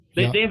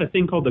They have a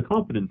thing called the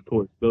confidence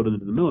course built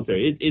into the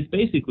military. It's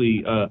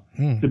basically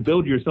to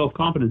build your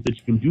self-confidence that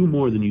you can do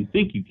more than you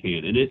think you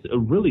can. And it's a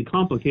really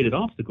complicated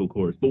obstacle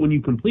course. But when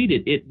you complete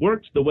it, it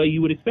works the way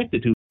you would expect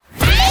it to.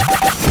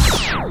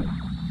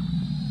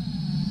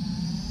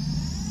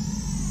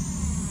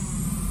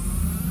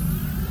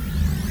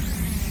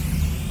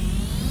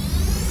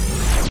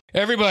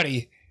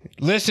 Everybody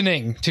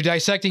listening to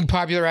Dissecting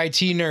Popular IT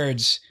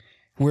Nerds,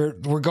 we're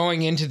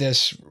going into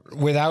this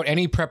without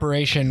any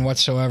preparation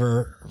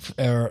whatsoever,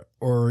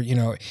 or you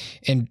know,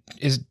 and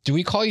do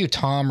we call you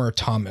Tom or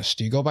Thomas?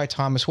 Do you go by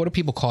Thomas? What do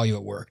people call you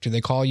at work? Do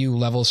they call you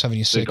Level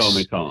 76? They call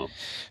me Tom.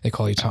 They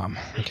call you Tom.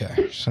 Okay,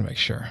 just want to make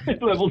sure.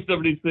 Level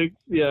 76,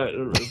 yeah,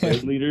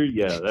 red leader,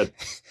 yeah,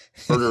 that's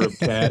murder of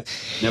cat,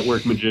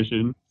 network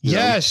magician.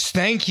 Yes,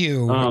 thank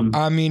you.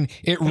 I mean,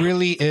 it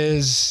really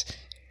is.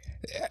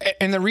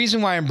 And the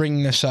reason why I'm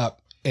bringing this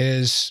up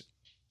is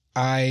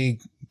I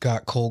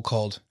got cold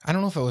called. I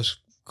don't know if it was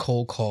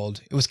cold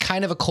called. It was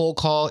kind of a cold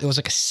call. It was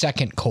like a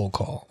second cold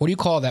call. What do you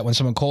call that when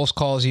someone cold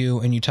calls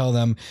you and you tell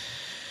them,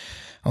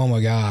 oh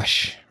my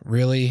gosh,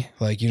 really?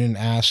 Like, you didn't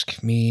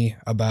ask me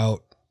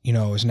about, you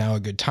know, is now a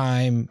good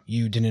time?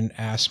 You didn't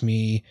ask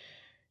me,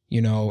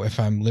 you know, if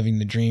I'm living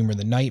the dream or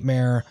the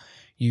nightmare.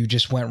 You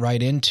just went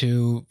right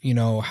into, you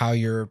know, how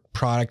your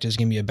product is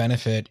going to be a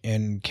benefit,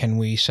 and can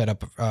we set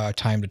up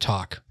time to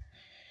talk?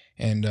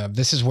 And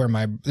this is where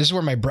I'm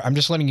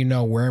just letting you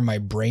know where my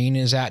brain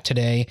is at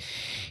today.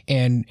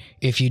 And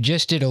if you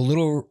just did a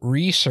little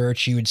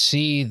research, you would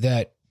see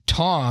that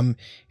Tom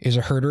is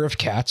a herder of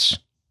cats,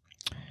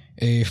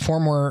 a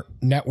former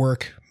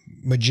network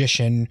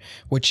magician,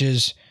 which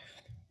is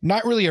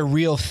not really a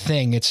real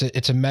thing. It's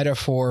a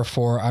metaphor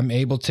for I'm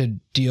able to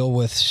deal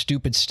with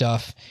stupid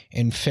stuff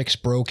and fix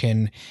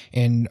broken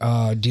and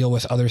deal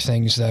with other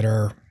things that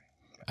are,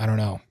 I don't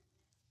know.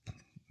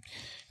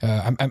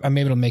 I'm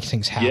able to make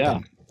things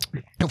happen.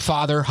 Yeah.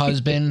 Father,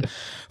 husband,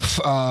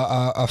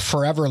 a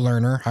forever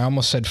learner. I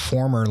almost said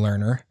former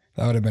learner.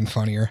 That would have been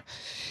funnier.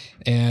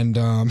 And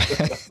I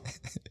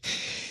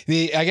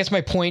guess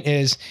my point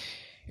is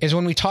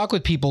when we talk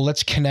with people,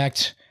 let's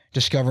connect,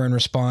 discover, and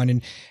respond.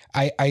 And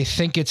I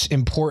think it's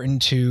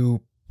important to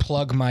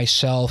plug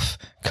myself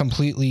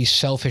completely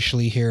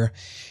selfishly here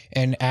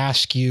and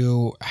ask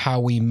you how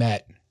we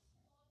met.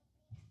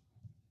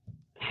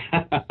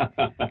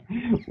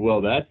 Well,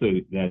 that's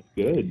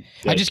good.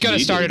 I just got to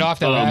start it off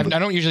that way. I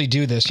don't usually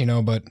do this, you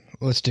know, but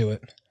let's do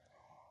it.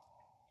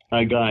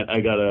 I got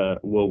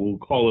we'll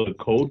call it a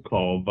cold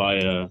call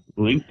via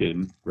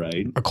LinkedIn,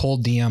 right? A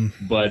cold DM.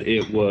 But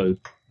it was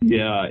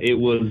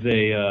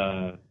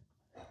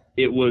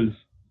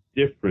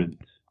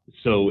different.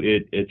 So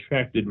it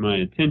attracted my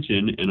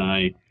attention, and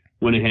I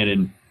went ahead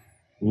and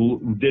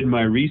did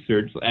my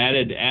research,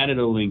 added a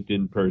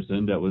LinkedIn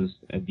person that was,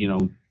 you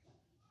know,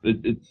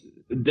 it's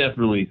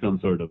definitely some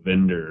sort of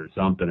vendor or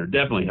something, or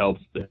definitely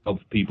helps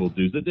people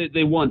do.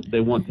 They want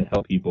to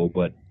help people,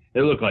 but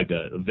it looked like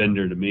a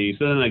vendor to me.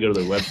 So then I go to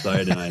their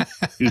website and I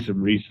do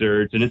some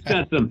research, and it's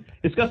got some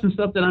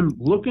stuff that I'm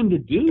looking to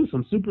do. So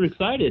I'm super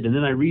excited, and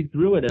then I read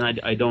through it,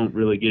 and I don't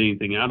really get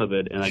anything out of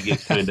it, and I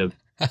get kind of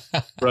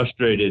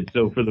frustrated.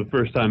 So for the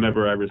first time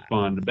ever, I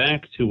respond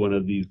back to one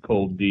of these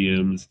cold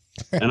DMs,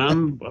 and I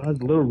was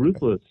a little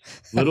ruthless.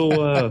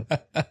 Little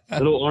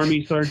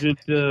army sergeant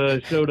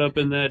showed up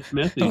in that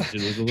message. And was a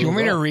little Do you want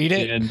me to rough. read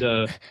it? And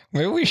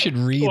maybe we should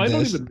read I don't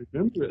this. even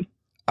remember it.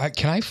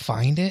 Can I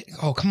find it?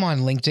 Oh, come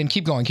on, LinkedIn.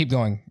 Keep going.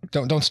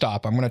 Don't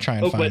stop. I'm going to try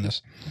and find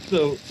this.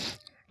 So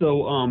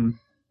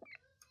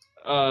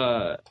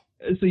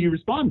you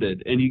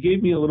responded, and you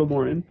gave me a little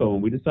more info,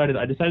 and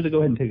I decided to go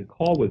ahead and take a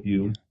call with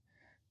you.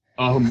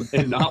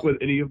 And not with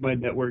any of my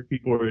network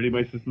people or any of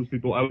my systems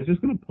people. I was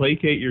just going to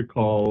placate your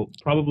call,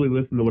 probably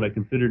listen to what I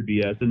considered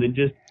BS, and then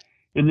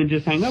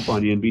just hang up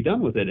on you and be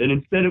done with it. And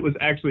instead, it was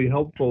actually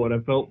helpful, and I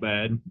felt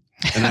bad.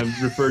 And I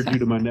referred you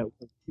to my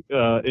network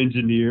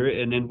engineer,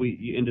 and then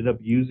we ended up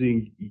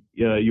using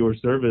your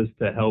service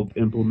to help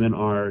implement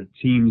our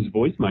Teams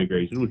voice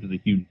migration, which is a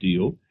huge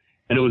deal.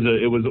 And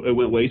it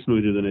went way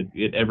smoother than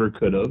it ever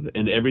could have,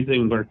 and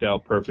everything worked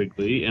out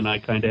perfectly. And I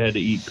kind of had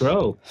to eat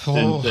crow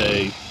and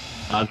say,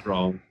 I was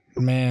wrong.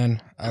 Man,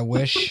 I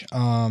wish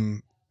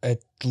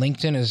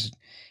LinkedIn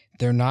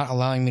they're not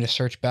allowing me to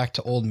search back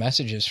to old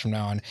messages from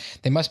now on.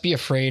 They must be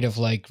afraid of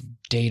like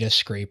data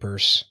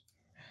scrapers,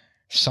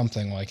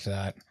 something like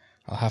that.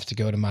 I'll have to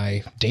go to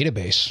my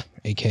database,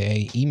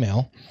 aka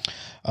email,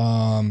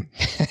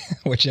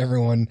 which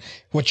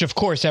of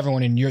course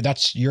everyone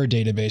that's your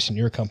database in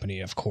your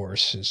company, of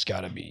course, has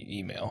got to be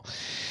email.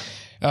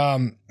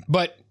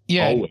 But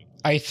yeah, always.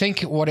 I think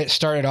what it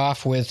started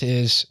off with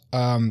is,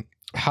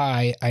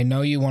 hi, I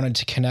know you wanted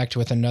to connect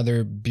with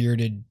another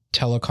bearded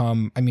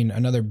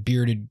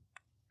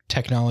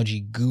technology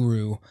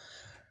guru,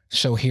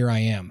 so here I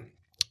am.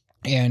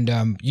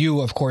 And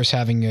you, of course,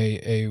 having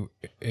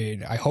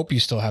I hope you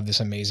still have this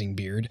amazing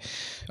beard.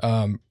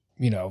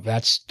 You know,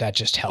 that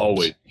just helped.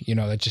 Always. You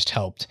know, that just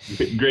helped.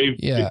 Grave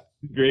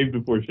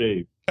before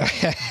shave.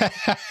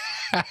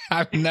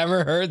 I've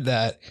never heard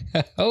that.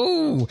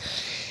 Oh,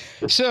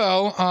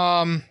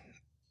 So,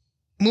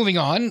 moving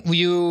on,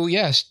 you,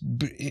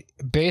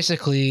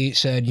 basically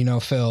said,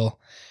 Phil,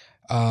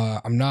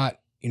 I'm not,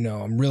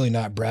 I'm really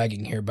not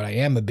bragging here, but I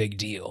am a big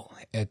deal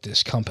at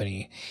this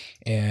company.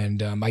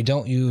 And I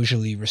don't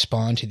usually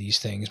respond to these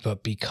things,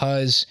 but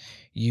because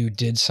you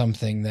did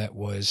something that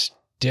was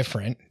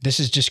different, this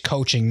is just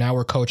coaching. Now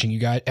we're coaching. You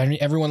got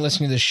everyone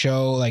listening to this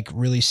show, like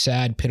really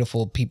sad,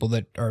 pitiful people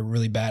that are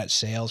really bad at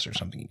sales or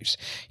something.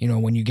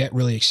 When you get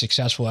really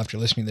successful after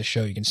listening to the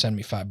show, you can send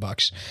me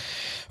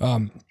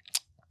 $5.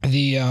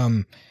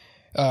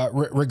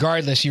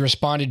 Regardless, you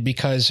responded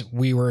because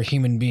we were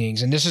human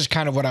beings. And this is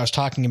kind of what I was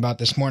talking about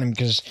this morning,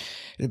 because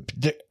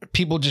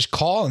people just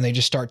call and they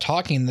just start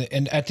talking.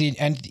 And at the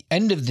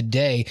end of the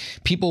day,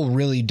 people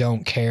really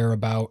don't care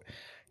about,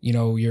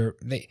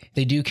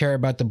 they do care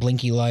about the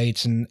blinky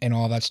lights and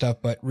all that stuff,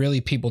 but really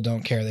people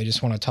don't care. They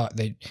just want to talk.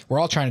 We're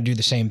all trying to do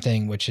the same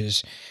thing, which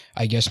is,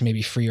 I guess,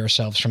 maybe free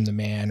ourselves from the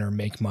man or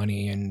make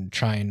money and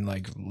try and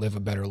like live a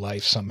better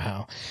life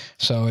somehow.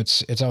 So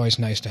it's always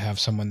nice to have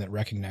someone that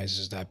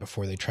recognizes that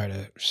before they try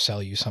to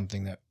sell you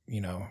something that,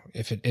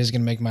 if it is going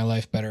to make my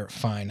life better,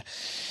 fine.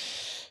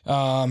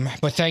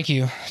 But thank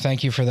you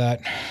for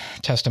that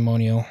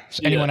testimonial.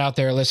 So anyone out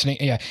there listening,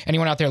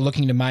 anyone out there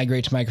looking to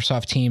migrate to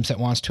Microsoft Teams that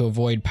wants to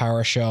avoid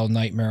PowerShell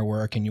nightmare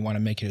work and you want to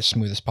make it as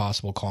smooth as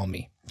possible, call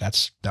me.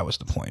 That was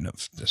the point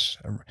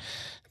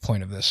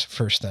of this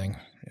first thing.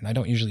 And I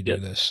don't usually do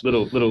this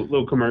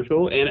little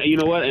commercial. And you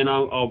know what? And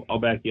I'll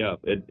back you up.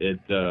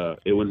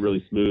 It went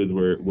really smooth.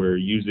 We're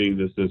using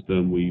the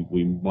system.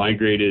 We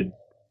migrated.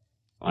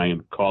 I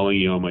am calling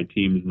you on my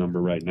Teams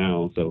number right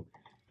now. So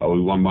we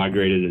want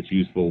migrated. It's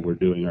useful. We're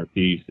doing our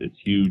piece. It's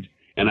huge.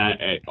 And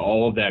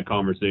all of that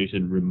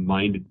conversation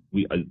reminded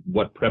me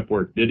what prep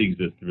work did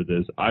exist for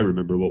this. I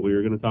remember what we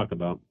were going to talk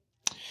about.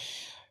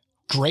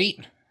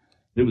 Great.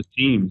 It was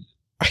Teams.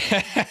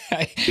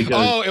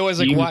 It was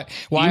like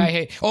why I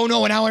hate. Oh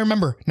no! Now I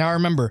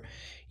remember.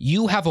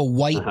 You have a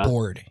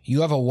whiteboard.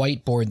 You have a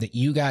whiteboard that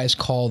you guys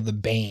call the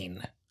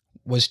Bane.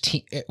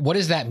 What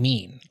does that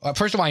mean?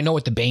 First of all, I know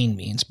what the Bane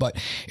means, but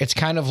it's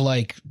kind of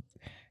like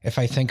if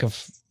I think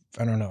of,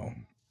 I don't know,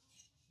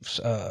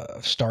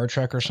 Star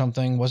Trek or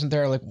something. Wasn't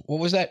there like what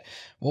was that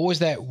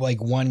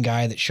like one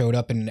guy that showed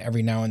up in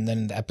every now and then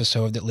in the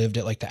episode that lived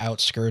at like the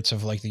outskirts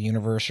of like the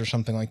universe or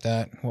something like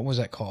that? What was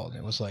that called?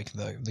 It was like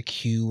the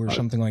Q or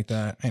something like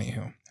that.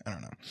 Anywho, I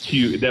don't know.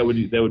 Q, that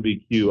would be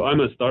Q. I'm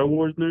a Star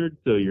Wars nerd,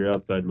 so you're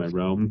outside my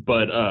realm.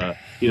 But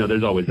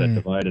there's always that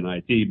divide in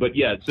IT. But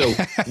yeah, so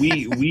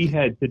we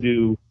had to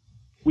do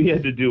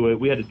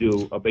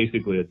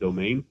basically a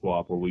domain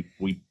swap where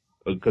we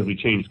because we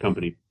changed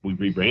company, we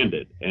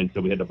rebranded, and so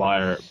we had to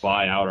buy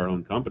out our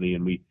own company,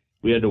 and we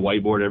had to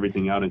whiteboard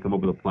everything out and come up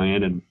with a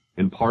plan,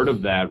 and part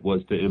of that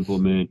was to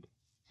implement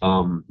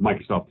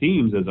Microsoft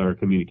Teams as our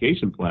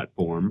communication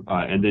platform,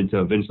 and then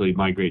to eventually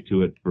migrate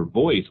to it for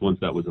voice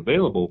once that was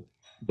available.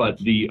 But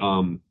the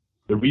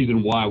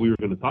reason why we were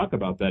going to talk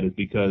about that is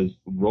because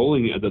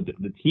rolling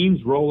the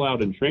Teams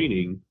rollout and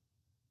training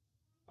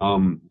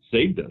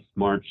saved us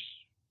March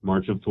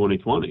of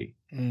 2020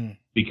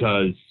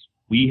 because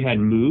we had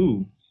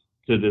moved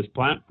to this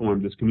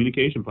platform, this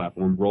communication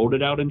platform, rolled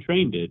it out and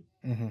trained it,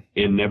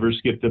 and never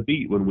skipped a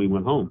beat when we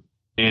went home.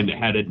 And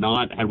had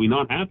we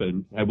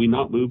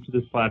not moved to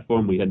this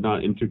platform, we had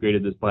not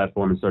integrated this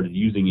platform and started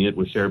using it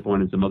with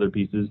SharePoint and some other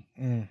pieces,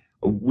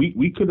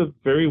 we could have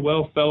very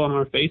well fell on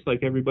our face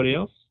like everybody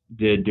else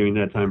did during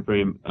that time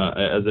frame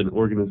as an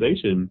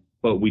organization,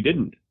 but we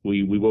didn't.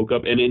 We woke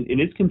up and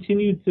it's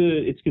continued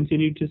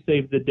to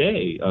save the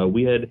day.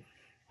 We had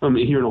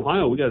here in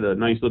Ohio, we got a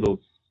nice little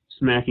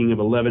smacking of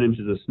 11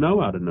 inches of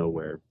snow out of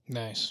nowhere.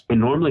 Nice. And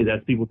normally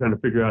that's people trying to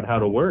figure out how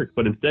to work,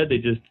 but instead they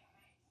just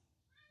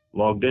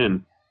logged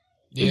in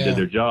and did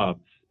their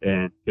jobs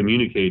and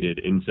communicated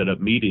and set up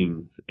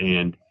meetings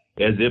and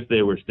as if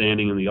they were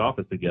standing in the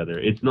office together.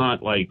 It's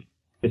not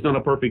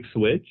a perfect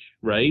switch,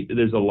 right?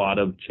 There's a lot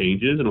of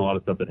changes and a lot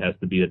of stuff that has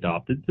to be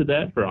adopted to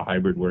that for a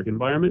hybrid work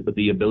environment, but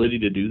the ability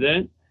to do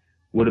that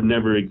would have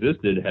never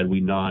existed had we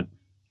not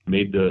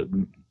made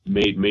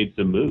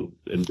some moves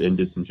and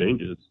did some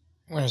changes.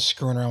 We're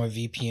screwing around with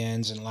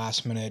VPNs and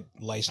last minute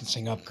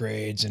licensing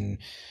upgrades, and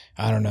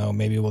I don't know,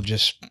 maybe we'll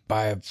just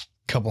buy a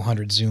couple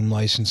hundred Zoom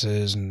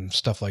licenses and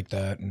stuff like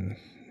that, and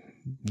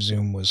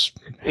Zoom was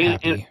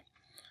happy.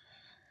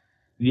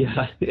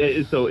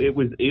 So it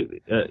was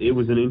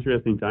an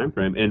interesting time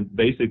frame, and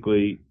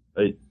basically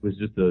it was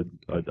just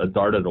a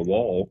dart at a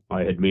wall.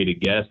 I had made a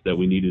guess that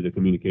we needed a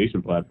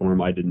communication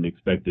platform. I didn't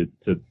expect it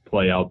to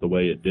play out the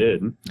way it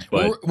did.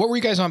 But what were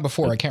you guys on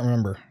before? I can't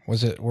remember.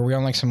 Were we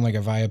on like some like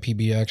a Via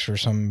PBX or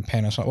some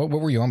Panasonic?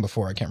 What were you on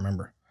before? I can't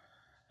remember.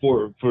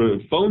 For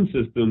phone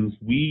systems,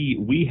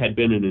 we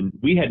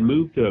had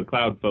moved to a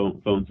cloud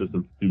phone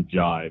system through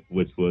Jive,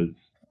 which was,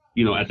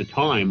 at the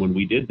time when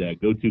we did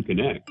that,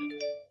 GoToConnect.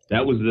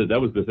 That was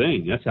the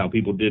thing. That's how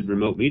people did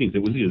remote meetings.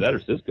 It was either that or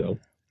Cisco.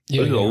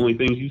 Those are the only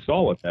things you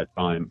saw at that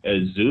time.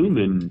 As Zoom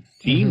and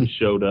Teams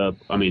showed up,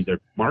 I mean, their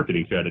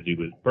marketing strategy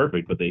was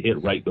perfect, but they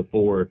hit right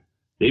before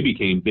they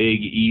became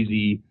big,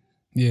 easy,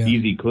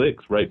 easy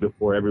clicks right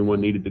before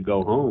everyone needed to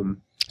go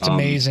home. It's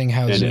amazing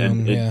how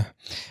Zoom,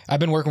 I've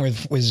been working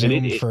with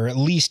Zoom for at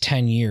least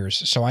 10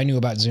 years. So I knew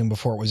about Zoom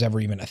before it was ever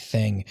even a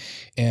thing.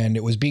 And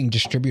it was being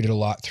distributed a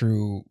lot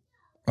through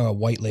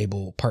white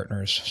label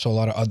partners. So a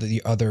lot of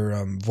other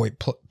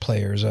VoIP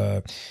players,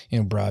 Bravio,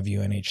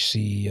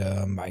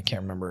 NHC, I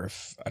can't remember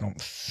I don't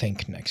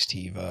think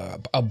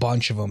Nextiva, a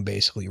bunch of them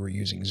basically were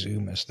using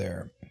Zoom as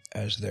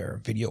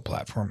their video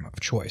platform of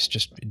choice.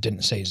 Just, it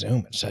didn't say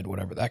Zoom, it said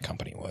whatever that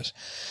company was.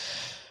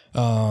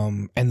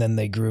 And then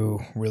they grew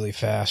really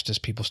fast as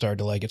people started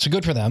to like it. So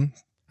good for them,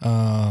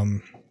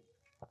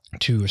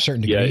 to a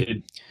certain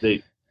degree. Yeah,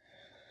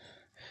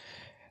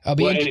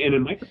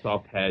 and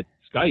Microsoft had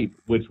Skype,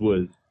 which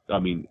was,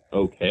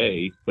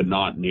 okay, but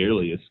not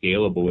nearly as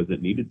scalable as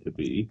it needed to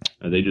be.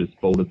 They just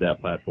folded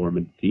that platform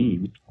into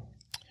Teams.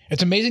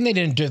 It's amazing they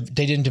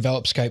didn't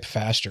develop Skype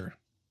faster.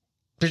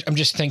 I'm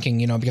just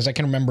thinking, because I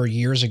can remember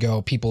years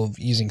ago people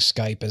using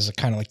Skype as a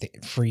kind of like the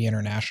free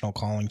international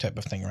calling type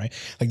of thing, right?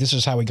 Like this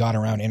is how we got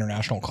around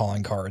international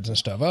calling cards and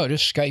stuff. Oh,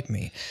 just Skype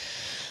me.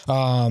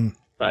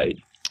 Right.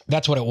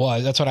 That's what it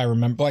was. That's what I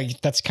remember. Like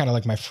that's kind of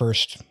like my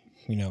first,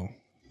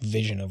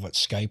 vision of what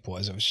Skype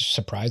was. It was just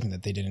surprising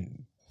that they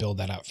didn't build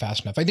that out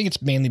fast enough. I think it's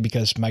mainly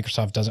because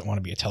Microsoft doesn't want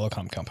to be a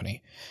telecom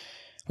company,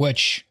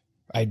 which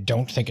I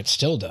don't think it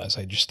still does.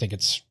 I just think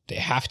they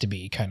have to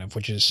be kind of,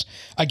 which is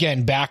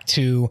again, back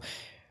to,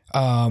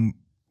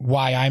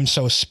 why I'm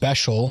so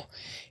special,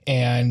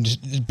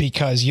 and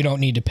because you don't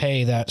need to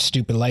pay that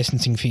stupid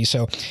licensing fee.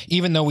 So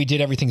even though we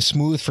did everything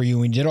smooth for you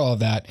and we did all of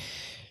that,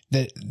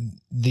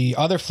 the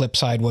other flip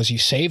side was you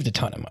saved a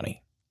ton of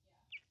money.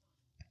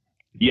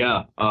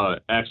 Yeah,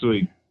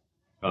 actually,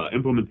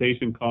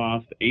 implementation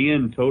cost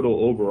and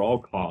total overall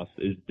cost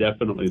is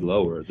definitely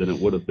lower than it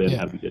would have been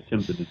had we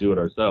attempted to do it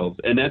ourselves.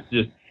 And that's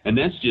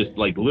just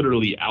like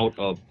literally out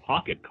of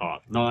pocket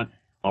cost, not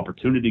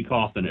opportunity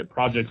cost and a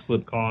project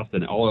slip cost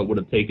and all it would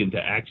have taken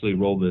to actually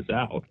roll this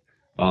out.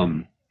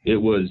 It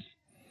was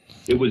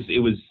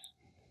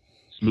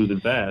smooth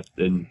and fast,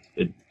 and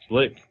it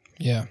slick.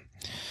 Yeah.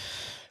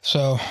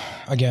 So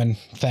again,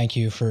 thank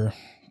you for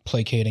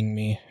placating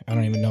me. I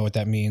don't even know what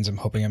that means. I'm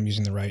hoping I'm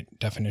using the right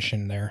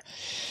definition there.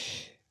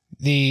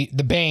 The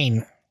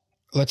Bane.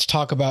 Let's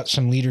talk about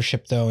some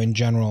leadership though in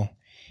general.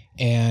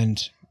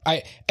 And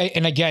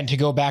again, to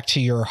go back to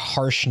your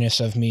harshness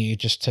of me,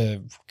 just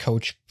to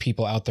coach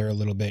people out there a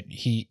little bit,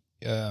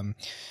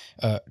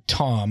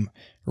 Tom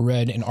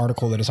read an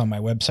article that is on my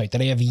website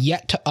that I have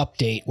yet to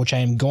update, which I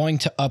am going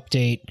to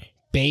update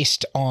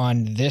based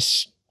on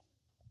this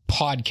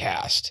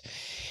podcast.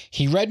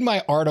 He read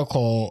my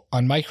article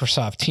on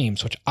Microsoft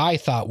Teams, which I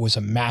thought was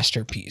a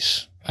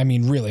masterpiece. I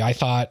mean, really, I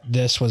thought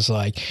this was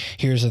like,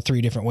 here's the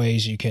 3 different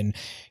ways you can,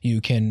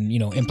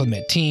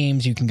 implement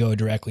Teams. You can go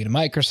directly to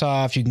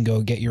Microsoft. You can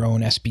go get your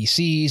own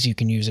SBCs. You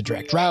can use a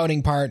direct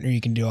routing partner.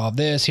 You can do all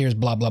this. Here's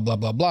blah, blah, blah,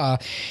 blah, blah.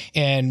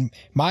 And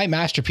my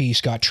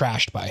masterpiece got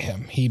trashed by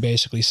him. He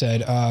basically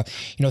said,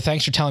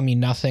 thanks for telling me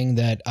nothing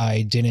that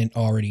I didn't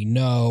already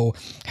know.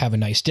 Have a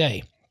nice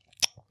day.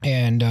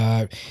 And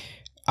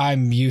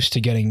I'm used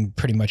to getting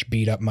pretty much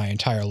beat up my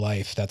entire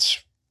life.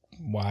 That's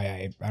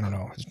why I don't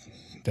know.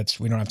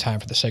 We don't have time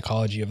for the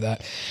psychology of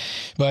that,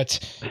 but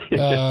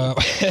I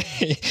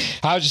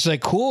was just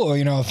like, cool,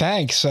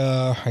 thanks.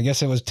 I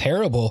guess it was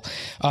terrible.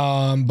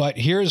 But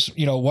here's,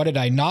 what did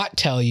I not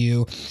tell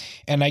you?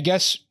 And I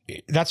guess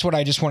that's what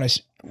I just want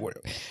to,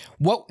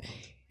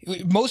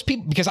 most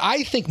people, because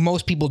I think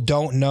most people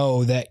don't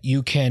know that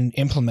you can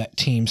implement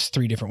Teams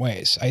 3 different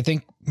ways. I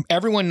think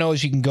everyone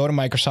knows you can go to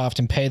Microsoft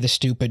and pay the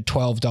stupid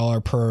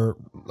 $12 per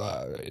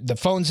the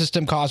phone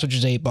system cost, which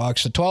is $8,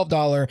 the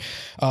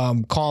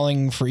 $12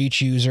 calling for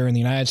each user in the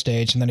United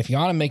States. And then if you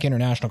want to make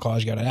international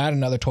calls, you got to add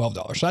another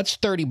 $12. So that's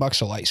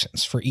 $30 a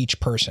license for each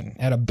person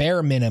at a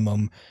bare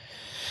minimum.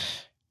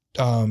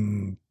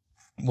 12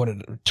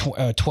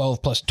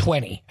 plus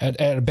 20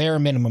 at a bare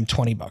minimum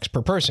 $20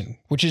 per person,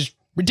 which is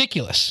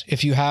ridiculous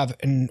if you have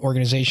an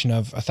organization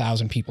of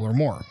 1,000 people or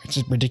more. It's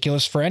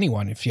ridiculous for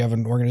anyone if you have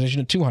an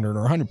organization of 200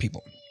 or 100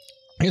 people.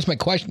 Here's my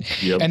question.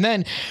 Yep. And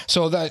then,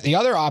 so the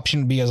other option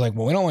would be is like,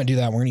 well, we don't want to do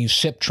that. We're going to use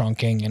SIP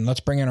trunking, and let's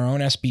bring in our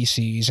own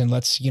SBCs, and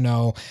let's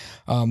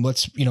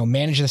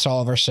manage this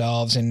all of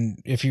ourselves.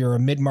 And if you're a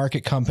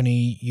mid-market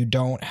company, you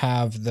don't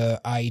have the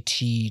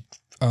IT,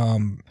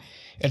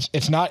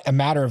 it's not a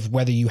matter of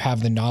whether you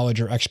have the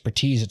knowledge or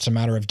expertise. It's a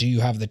matter of, do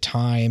you have the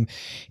time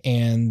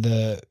and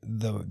the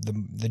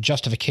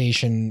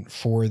justification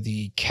for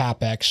the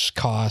CapEx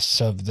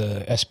costs of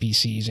the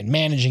SBCs and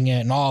managing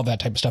it and all of that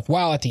type of stuff.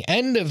 While at the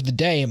end of the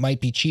day, it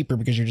might be cheaper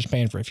because you're just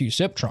paying for a few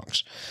SIP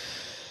trunks.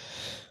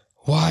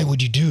 Why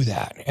would you do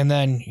that? And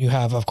then you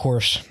have, of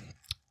course,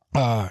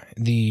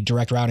 the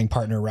direct routing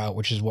partner route,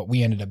 which is what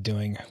we ended up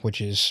doing,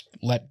 which is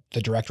let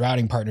the direct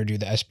routing partner do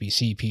the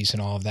SBC piece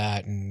and all of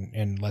that.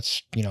 And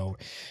let's,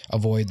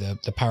 avoid the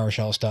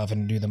PowerShell stuff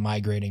and do the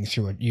migrating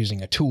through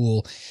using a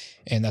tool.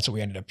 And that's what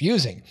we ended up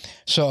using.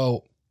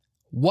 So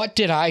what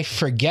did I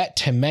forget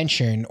to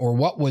mention, or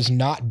what was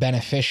not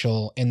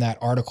beneficial in that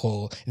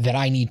article that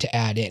I need to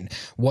add in?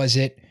 Was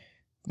it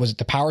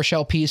the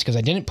PowerShell piece? Because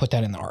I didn't put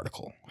that in the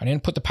article. I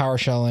didn't put the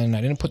PowerShell in.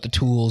 I didn't put the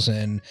tools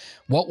in.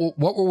 What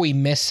were we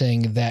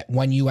missing that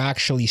when you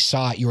actually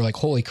saw it, you were like,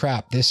 holy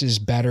crap, this is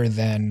better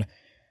than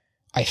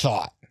I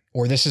thought,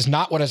 or this is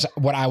not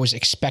what I was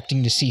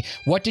expecting to see?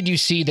 What did you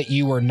see that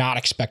you were not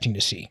expecting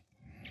to see?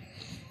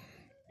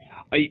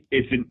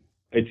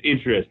 It's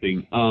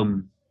interesting.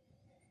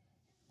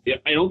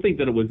 I don't think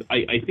that it was.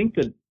 I think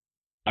that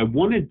I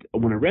wanted,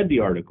 when I read the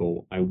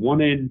article, I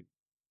wanted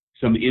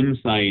some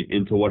insight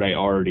into what I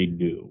already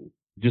knew,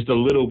 just a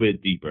little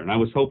bit deeper. And I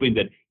was hoping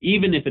that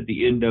even if at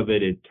the end of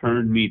it, it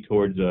turned me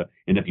towards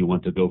and if you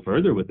want to go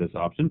further with this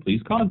option,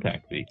 please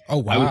contact me. Oh,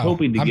 wow. I was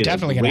hoping to I'm get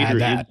definitely a greater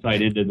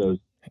insight into those.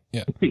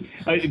 Yeah.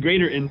 A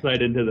greater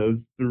insight into those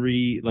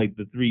three,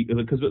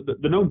 because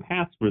the known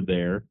paths were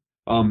there.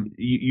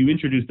 You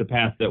introduced a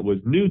path that was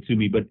new to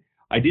me, but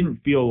I didn't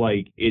feel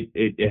like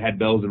it had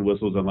bells and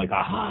whistles. I'm like,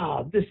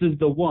 aha, this is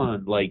the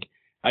one. Like,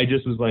 I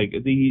just was like,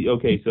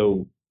 okay,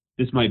 so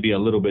this might be a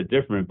little bit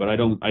different, but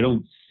I'm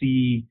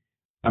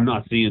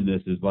not seeing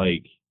this as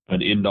like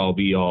an end all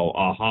be all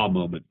aha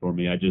moment for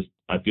me. I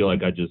feel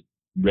like I just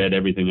read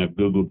everything I've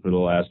Googled for the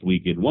last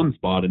week in one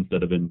spot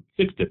instead of in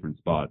 6 different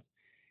spots.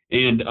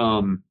 And,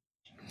 well,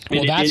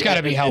 that's got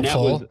to be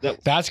helpful.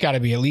 That's got to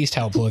be at least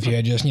helpful if you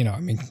had just, you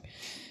don't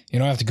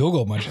have to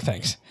Google a bunch of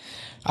things.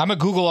 I'm a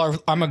Google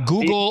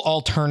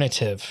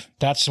alternative.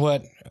 That's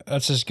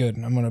just good.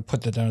 I'm going to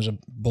put that down as a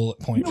bullet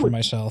point for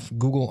myself.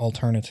 Google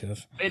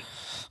alternative.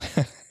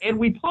 And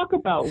we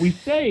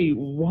say,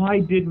 why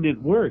didn't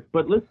it work?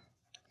 But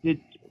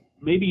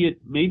maybe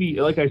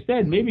like I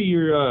said, maybe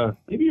your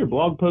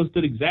blog post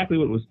did exactly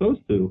what it was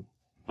supposed to,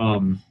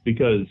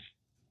 because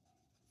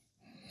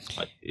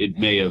it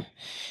may have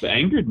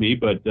angered me,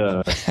 but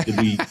did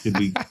we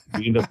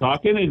end up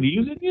talking and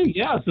using it?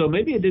 Yeah, so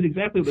maybe it did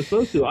exactly what it's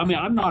supposed to. I mean,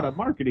 I'm not a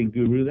marketing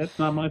guru. That's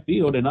not my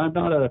field. And I'm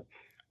not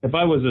if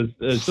I was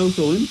a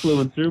social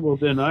influencer, well,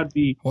 then I'd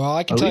be. Well,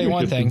 I can tell you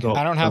one thing.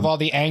 I don't have all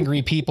the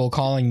angry people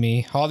calling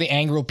me. All the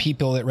angry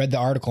people that read the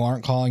article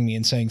aren't calling me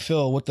and saying,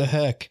 Phil, what the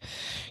heck?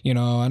 I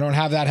don't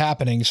have that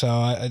happening. So,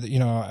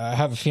 I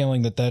have a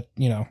feeling that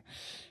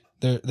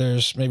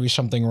there's maybe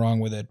something wrong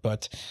with it.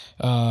 But,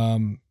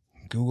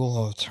 Google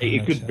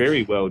alternative. It could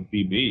very well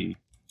be me.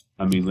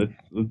 I mean, let's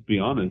be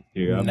honest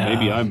here.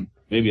 No.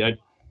 Maybe I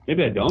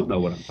don't know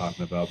what I'm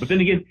talking about. But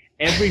then again,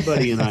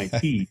 everybody in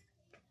IT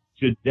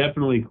should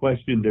definitely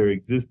question their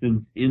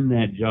existence in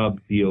that job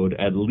field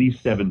at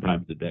least 7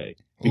 times a day,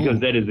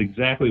 because that is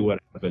exactly what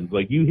happens.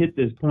 Like, you hit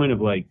this point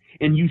of like,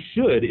 and you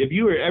should, if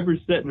you were ever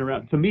sitting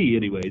around, to me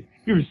anyways, if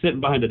you were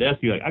sitting behind a desk,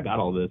 you're like, I got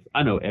all this.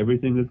 I know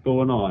everything that's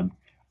going on.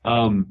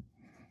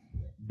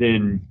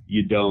 Then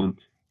you don't.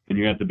 And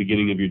you're at the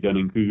beginning of your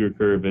Dunning-Kruger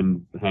curve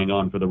and hang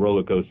on for the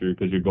roller coaster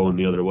because you're going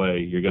the other way.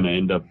 You're going to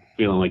end up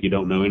feeling like you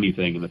don't know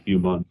anything in a few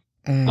months.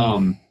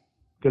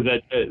 Because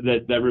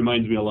that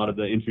reminds me a lot of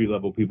the entry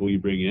level people you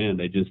bring in.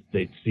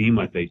 They seem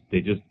like they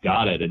just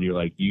got it, and you're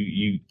like,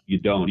 you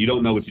don't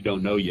know what you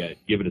don't know yet.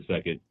 Give it a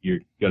second. You're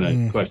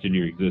gonna question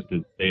your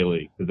existence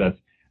daily, because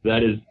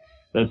that's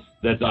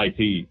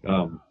IT.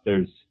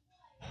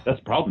 That's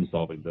problem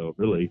solving though.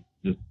 Really,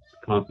 just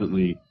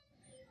constantly.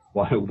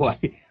 Why?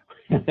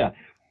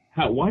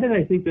 Why did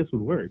I think this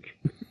would work?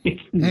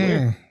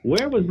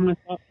 Where was my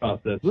thought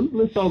process? Let's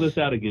list all this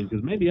out again,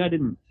 because maybe I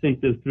didn't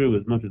think this through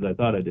as much as I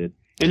thought I did.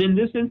 And in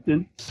this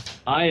instance,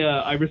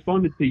 I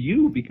responded to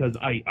you because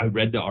I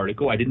read the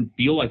article. I didn't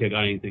feel like I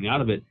got anything out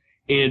of it.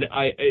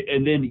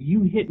 And then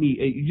you hit me.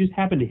 You just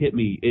happened to hit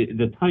me.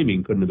 The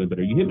timing couldn't have been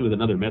better. You hit me with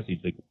another message,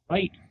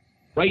 like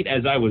right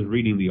as I was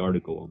reading the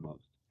article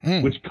almost,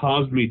 which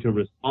caused me to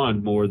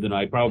respond more than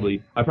I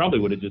probably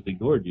would have just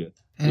ignored you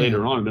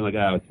later on and been like,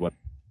 it's what.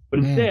 But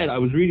instead, I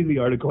was reading the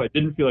article. I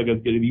didn't feel like I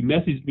was getting it. You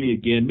messaged me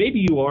again. Maybe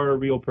you are a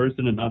real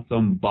person and not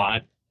some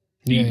bot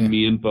feeding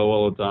me info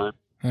all the time.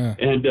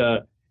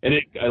 And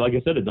it, like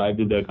I said, it dived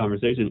into a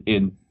conversation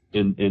and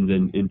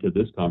then into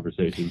this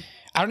conversation.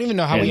 I don't even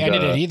know how we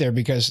ended it either,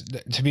 because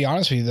to be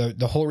honest with you,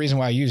 the whole reason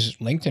why I use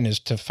LinkedIn is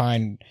to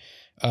find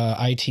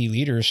IT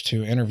leaders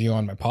to interview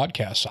on my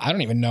podcast. So I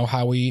don't even know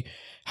how we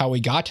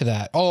got to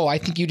that. Oh, I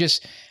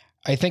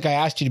think I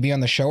asked you to be on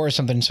the show or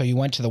something, so you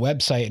went to the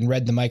website and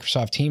read the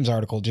Microsoft Teams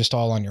article just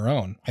all on your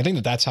own. I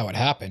think that's how it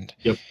happened.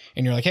 Yep.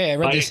 And you're like, hey, I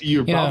read this.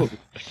 You're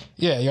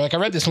like, I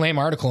read this lame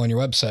article on your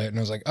website, and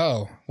I was like,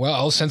 oh,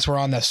 well, since we're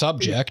on the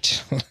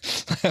subject,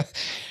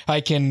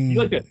 I can.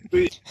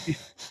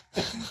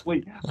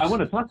 Wait, I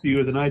want to talk to you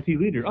as an IT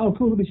leader. Oh,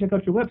 cool. Let me check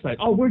out your website.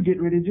 Oh, we're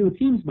getting ready to do a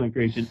Teams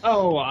migration.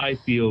 Oh, I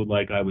feel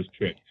like I was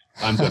tricked.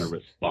 I'm going to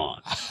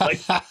respond.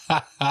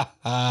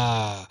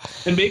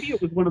 And maybe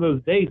it was one of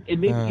those days,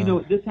 and maybe,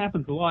 this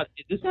happens a lot.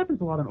 This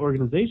happens a lot in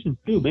organizations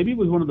too. Maybe it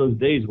was one of those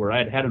days where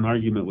I had an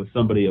argument with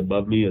somebody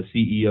above me, a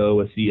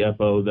CEO, a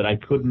CFO, that I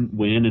couldn't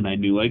win, and I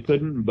knew I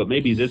couldn't, but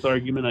maybe this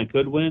argument I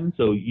could win.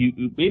 So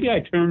maybe I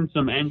turned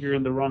some anger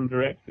in the wrong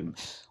direction.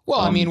 Well,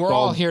 I mean, we're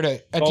all here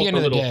to, at the end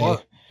of the day,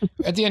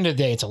 at the end of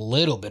the day, it's a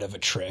little bit of a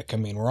trick. I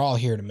mean, we're all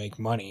here to make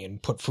money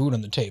and put food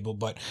on the table.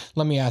 But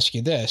let me ask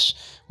you this.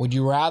 Would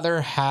you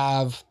rather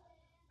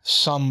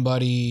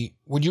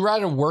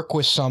work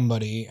with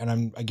somebody, and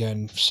I'm,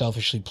 again,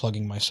 selfishly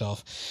plugging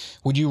myself,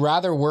 would you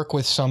rather work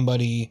with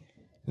somebody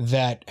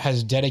that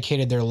has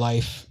dedicated their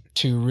life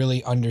to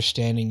really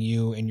understanding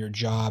you and your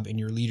job and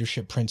your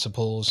leadership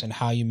principles and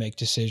how you make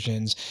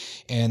decisions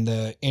and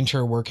the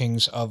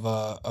interworkings of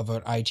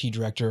an IT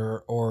director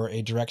or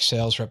a direct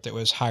sales rep that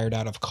was hired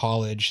out of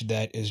college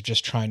that is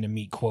just trying to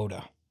meet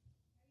quota?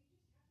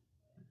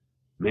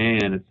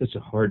 Man, it's such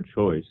a hard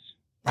choice.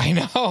 I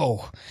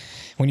know.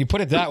 When you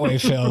put it that way,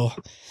 Phil.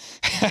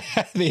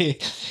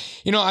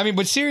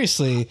 But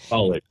seriously,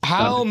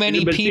 how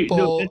many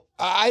people,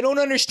 I don't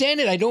understand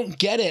it. I don't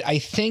get it. I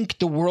think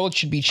the world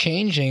should be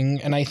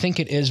changing, and I think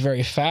it is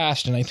very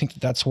fast. And I think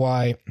that's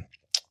why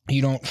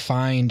you don't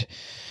find,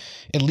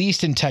 at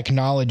least in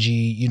technology,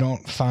 you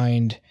don't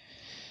find,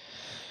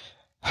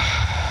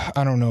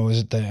 I don't know, is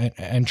it the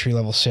entry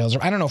level sales?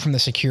 Or I don't know, from the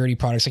security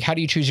products. Like, how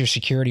do you choose your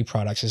security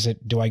products?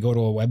 Do I go to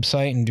a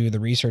website and do the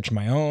research on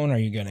my own? Are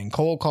you getting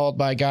cold called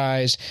by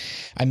guys?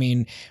 I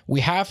mean, we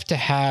have to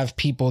have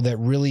people that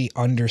really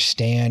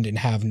understand and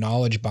have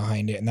knowledge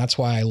behind it. And that's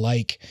why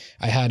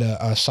I had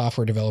a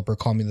software developer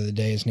call me the other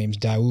day. His name's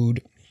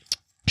Dawood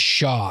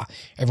Shah.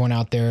 Everyone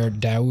out there,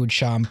 Dawood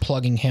Shah, I'm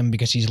plugging him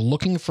because he's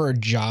looking for a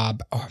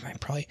job. Oh,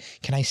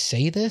 can I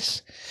say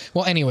this?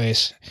 Well,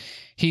 anyways,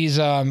 he's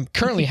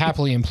currently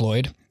happily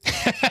employed.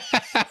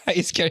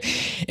 He's kidding.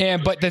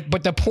 But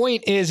the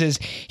point is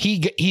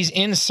he's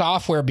in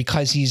software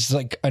because he's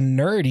like a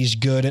nerd. He's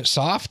good at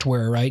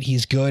software, right?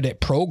 He's good at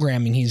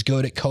programming. He's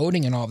good at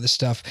coding and all this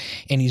stuff.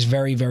 And he's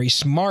very, very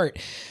smart.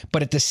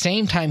 But at the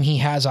same time, he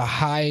has a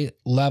high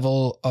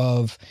level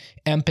of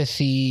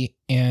empathy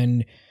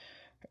and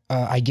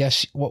I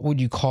guess, what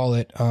would you call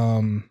it?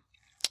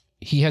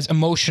 He has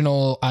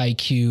emotional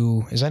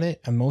IQ. Is that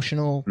it?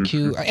 Emotional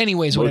Q?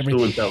 Anyways, whatever.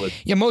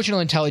 Emotional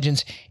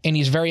intelligence. And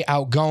he's very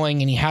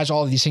outgoing and he has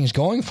all of these things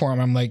going for him.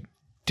 I'm like,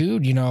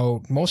 dude,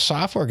 most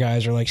software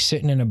guys are like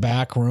sitting in a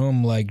back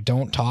room, like,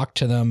 don't talk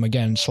to them.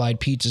 Again, slide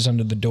pizzas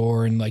under the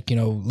door and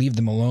leave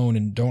them alone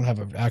and don't have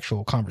an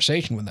actual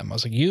conversation with them. I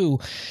was like, you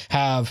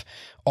have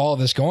all of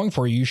this going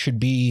for you.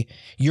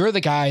 You're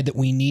the guy that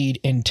we need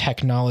in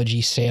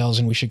technology sales,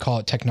 and we should call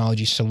it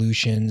technology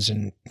solutions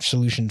and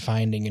solution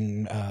finding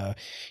and,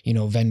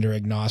 vendor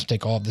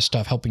agnostic, all of this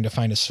stuff, helping to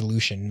find a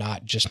solution,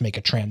 not just make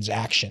a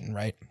transaction.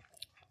 Right.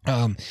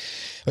 But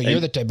you're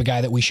the type of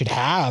guy that we should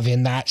have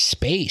in that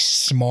space.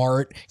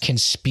 Smart, can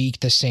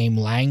speak the same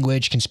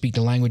language, can speak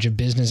the language of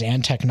business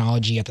and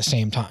technology at the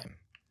same time.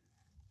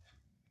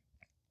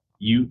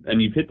 You've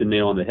hit the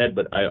nail on the head,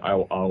 but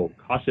I'll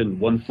caution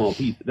one small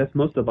piece. That's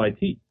most of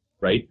IT,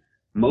 right?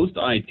 Most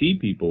IT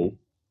people,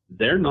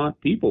 they're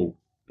not people.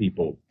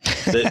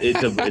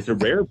 It's a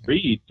rare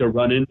breed to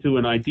run into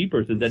an IT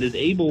person that is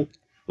able,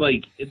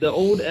 like the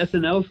old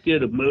SNL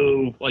skit of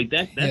Move, like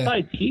that's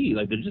IT.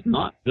 Like, they're just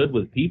not good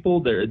with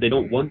people. They're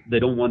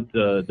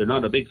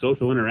not a big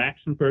social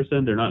interaction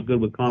person. They're not good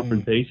with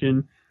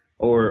confrontation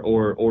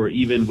or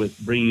even with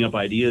bringing up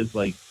ideas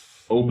like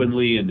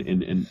openly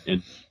and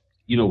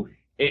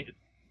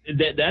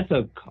that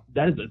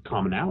is a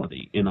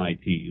commonality in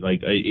IT.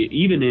 Like,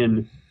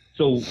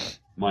 so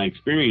my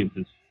experience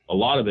is, a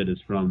lot of it is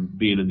from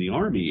being in the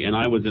Army, and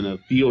I was in a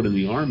field in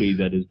the Army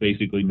that is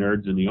basically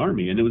nerds in the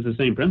Army, and it was the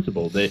same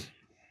principle that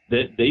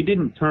they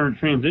didn't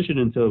transition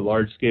into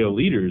large scale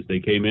leaders. They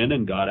came in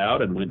and got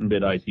out and went and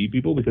bid IT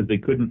people because they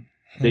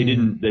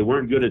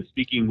weren't good at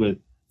speaking with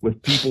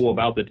people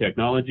about the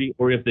technology,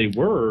 or if they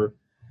were,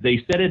 they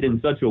said it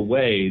in such a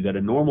way that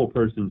a normal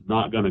person's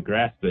not going to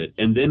grasp it,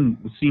 and then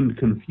seemed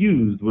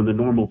confused when the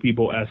normal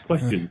people ask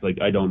questions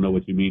like, I don't know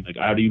what you mean. Like,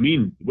 how do you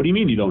mean? What do you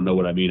mean you don't know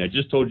what I mean? I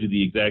just told you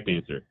the exact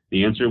answer.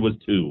 The answer was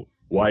 2.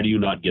 Why do you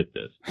not get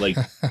this? Like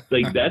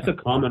that's a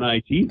common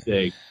IT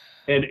thing.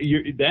 And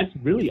that's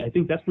really, I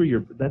think that's where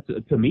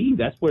to me,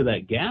 that's where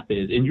that gap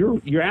is. And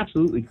you're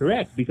absolutely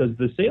correct, because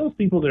the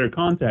salespeople that are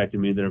contacting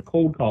me, that are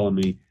cold calling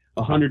me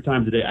 100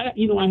 times a day, I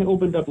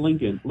opened up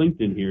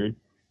LinkedIn here.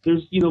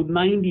 There's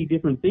 90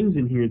 different things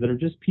in here that are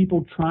just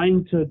people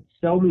trying to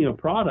sell me a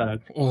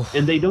product. Oof.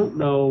 And they don't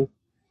know.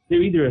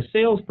 They're either a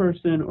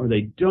salesperson or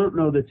they don't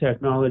know the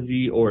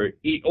technology, or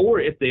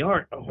if they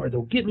are, or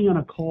they'll get me on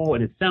a call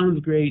and it sounds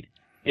great,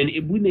 and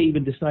we may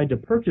even decide to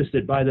purchase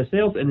it by the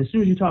sales. And as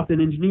soon as you talk to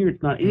an engineer,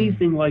 it's not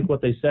anything like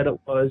what they said it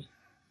was.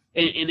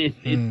 And it's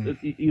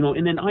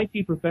and then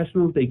IT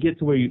professionals, they get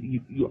to where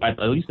you at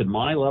least at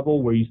my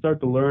level, where you start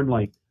to learn,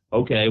 like,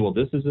 okay, well,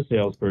 this is a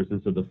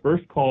salesperson, so the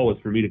first call was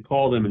for me to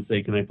call them and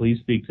say, can I please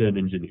speak to an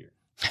engineer?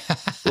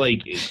 I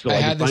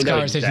had this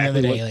conversation the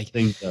other day.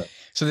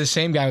 So the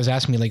same guy was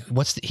asking me, like,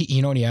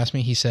 you know what he asked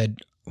me? He said,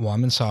 well,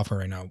 I'm in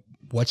software right now.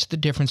 What's the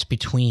difference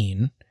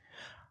between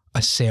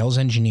a sales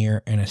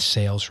engineer and a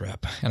sales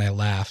rep? And I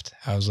laughed.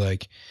 I was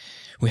like,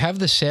 We have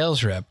the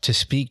sales rep to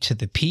speak to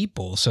the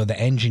people so the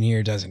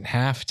engineer doesn't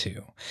have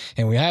to.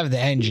 And we have the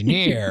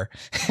engineer.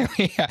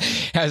 I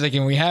was like,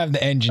 and we have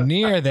the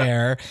engineer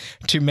there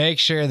to make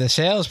sure the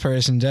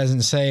salesperson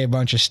doesn't say a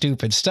bunch of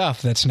stupid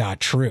stuff that's not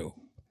true.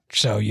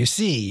 So you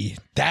see,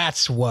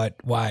 that's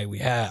why we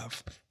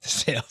have the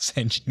sales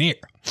engineer.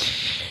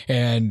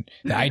 And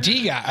the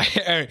IT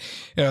guy,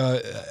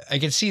 I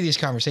can see these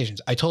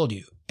conversations. I told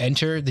you,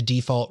 enter the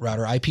default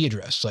router IP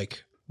address.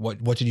 Like,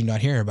 what did you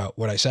not hear about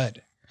what I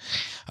said?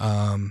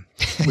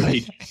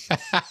 Right.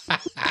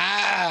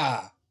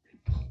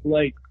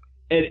 Like,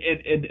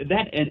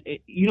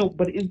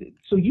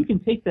 so you can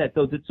take that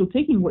though. So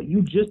taking what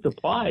you just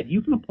applied,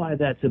 you can apply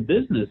that to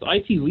business.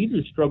 IT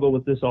leaders struggle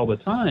with this all the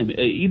time.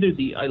 Either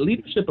the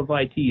leadership of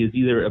IT is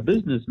either a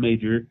business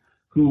major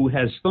who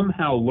has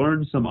somehow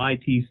learned some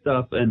IT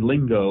stuff and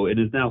lingo and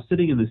is now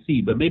sitting in the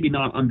seat, but maybe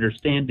not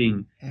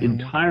understanding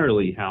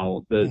entirely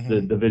how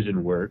the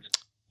vision works,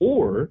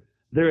 or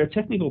they're a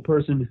technical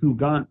person who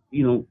got,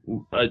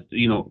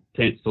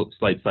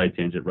 slight side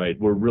tangent, right?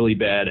 We're really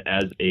bad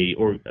as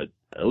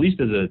at least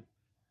as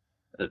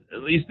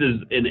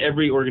in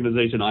every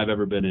organization I've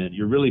ever been in,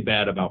 you're really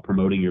bad about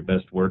promoting your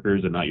best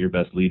workers and not your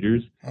best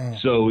leaders.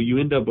 So you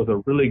end up with a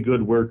really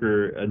good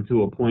worker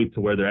until a point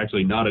to where they're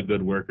actually not a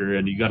good worker,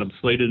 and you got them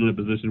slated in a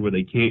position where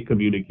they can't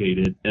communicate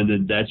it, and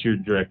then that's your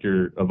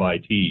director of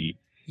IT.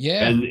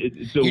 Yeah. And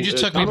you just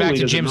took me back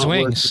to Jim's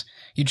Wings.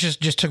 You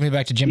just took me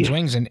back to Jim's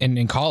Wings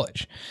in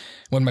college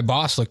when my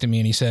boss looked at me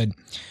and he said,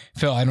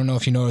 "Phil, I don't know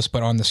if you noticed,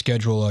 but on the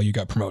schedule, you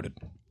got promoted."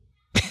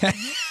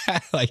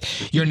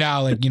 Like, you're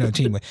now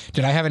team.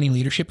 Did I have any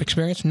leadership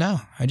experience? No,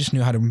 I just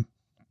knew how to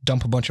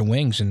dump a bunch of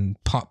wings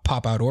and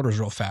pop out orders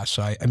real fast.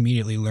 So I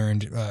immediately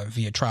learned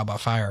via trial by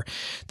fire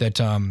that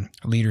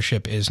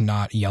leadership is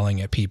not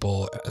yelling at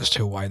people as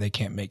to why they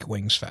can't make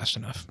wings fast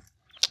enough.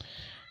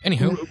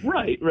 Anywho,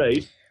 right.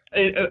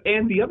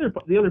 And the other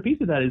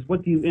piece of that is,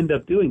 what do you end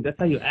up doing? That's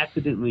how you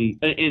accidentally,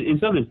 in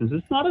some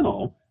instances, not at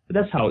all, but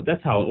that's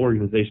how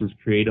organizations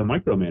create a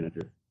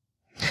micromanager.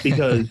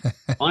 Because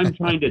I'm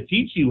trying to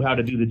teach you how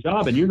to do the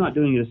job, and you're not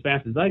doing it as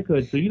fast as I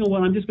could. So you know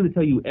what? I'm just going to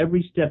tell you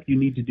every step you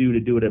need to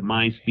do it at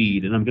my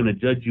speed, and I'm going to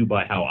judge you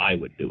by how I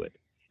would do it.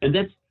 And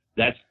that's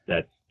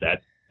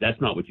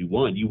not what you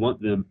want. You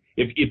want them,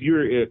 if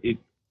you're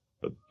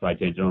side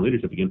tangent on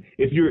leadership again.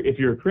 If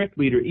you're a correct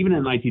leader, even in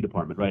an IT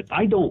department, right?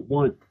 I don't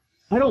want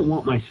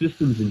my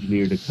systems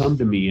engineer to come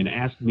to me and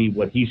ask me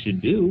what he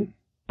should do.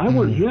 I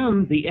want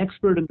him, the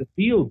expert in the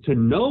field, to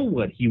know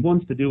what he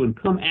wants to do and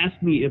come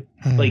ask me if,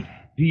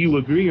 do you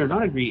agree or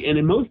not agree? And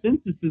in most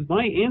instances,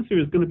 my answer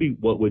is going to be,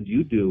 what would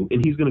you do?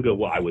 And he's going to go,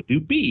 well, I would do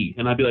B.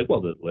 And I'd be like,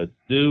 well, let's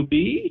do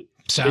B.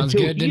 Sounds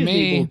good to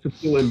me.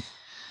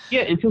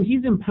 Until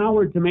he's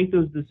empowered to make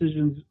those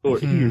decisions, or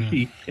he or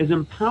she is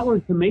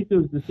empowered to make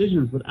those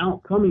decisions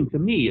without coming to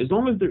me. As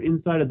long as they're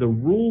inside of the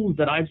rules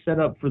that I've set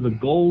up for the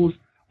goals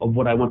of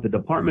what I want the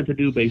department to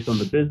do based on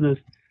the business,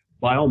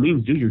 by all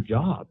means, do your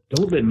job.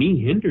 Don't let me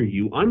hinder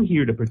you. I'm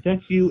here to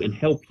protect you and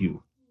help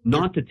you,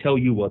 not to tell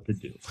you what to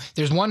do.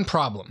 There's one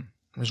problem.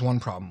 There's one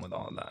problem with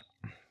all of that.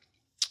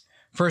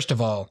 First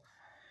of all,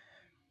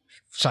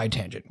 side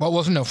tangent.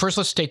 Well, no, first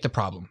let's state the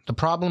problem. The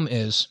problem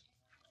is,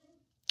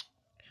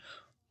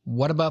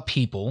 what about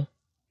people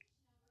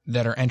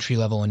that are entry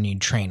level and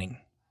need training?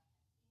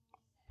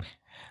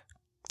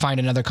 Find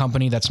another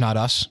company that's not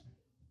us.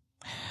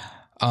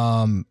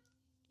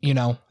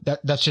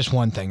 That's just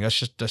one thing. That's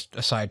just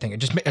a side thing.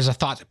 It just as a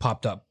thought that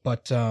popped up.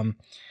 But I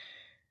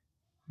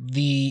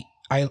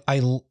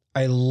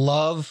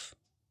love,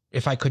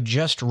 if I could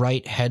just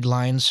write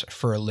headlines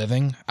for a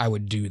living, I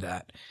would do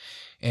that.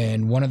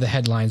 And one of the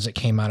headlines that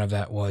came out of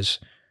that was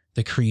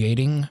the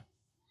creating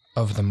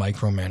of the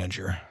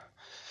micromanager.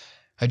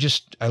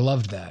 I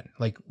loved that.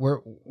 Like,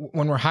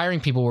 when we're hiring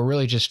people, we're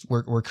really just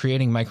we're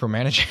creating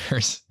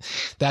micromanagers.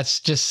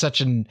 That's just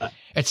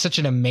it's such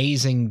an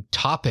amazing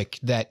topic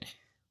that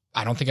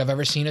I don't think I've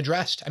ever seen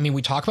addressed. I mean,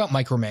 we talk about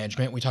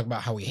micromanagement. We talk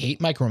about how we hate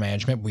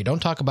micromanagement. But we don't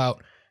talk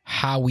about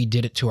how we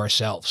did it to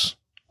ourselves.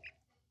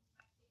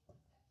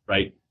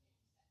 Right.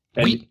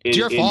 It's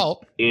your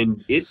fault.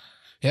 And it's,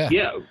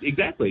 yeah,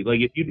 exactly.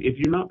 Like, if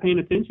you're not paying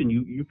attention,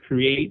 you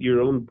create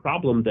your own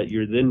problem that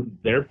you're then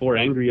therefore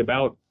angry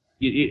about.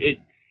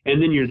 And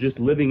then you're just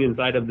living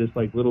inside of this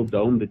little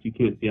dome that you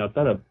can't see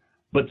outside of.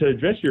 But to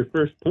address your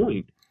first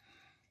point,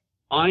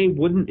 I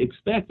wouldn't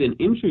expect an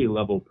entry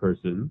level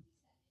person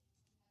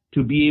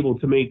to be able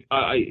to make.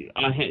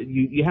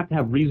 You have to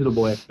have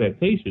reasonable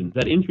expectations.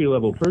 That entry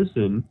level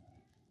person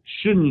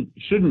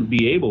shouldn't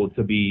be able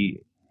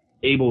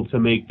to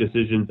make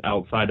decisions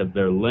outside of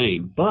their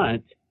lane,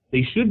 but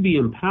they should be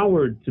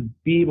empowered to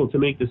be able to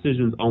make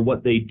decisions on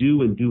what they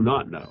do and do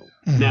not know.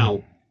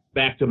 Now,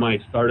 back to my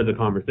start of the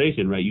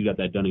conversation, right? You got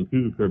that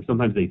Dunning-Kruger curve.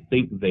 Sometimes they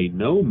think they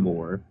know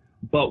more,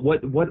 but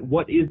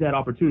what is that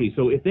opportunity?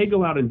 So if they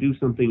go out and do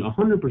something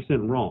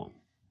 100% wrong,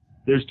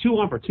 there's two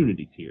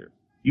opportunities here.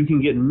 You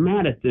can get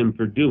mad at them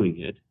for doing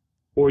it,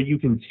 or you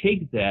can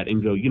take that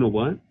and go, you know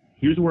what?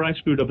 Here's where I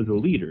screwed up as a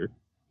leader.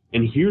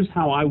 and here's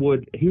how we're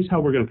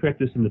going to correct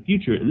this in the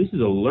future. And this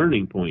is a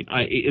learning point.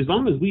 As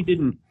long as we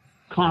didn't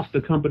cost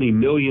the company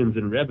millions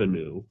in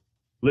revenue,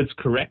 let's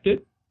correct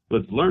it.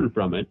 Let's learn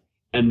from it.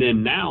 And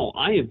then now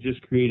I have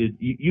just created,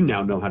 you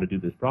now know how to do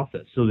this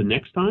process. So the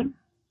next time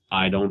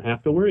I don't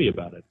have to worry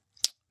about it.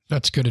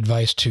 That's good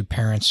advice to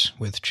parents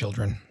with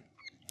children.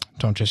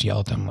 Don't just yell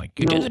at them like,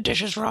 you did the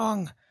dishes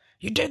wrong.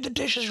 You did the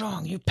dishes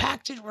wrong. You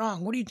packed it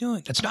wrong. What are you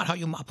doing? That's not how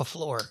you mop a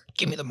floor.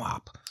 Give me the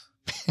mop.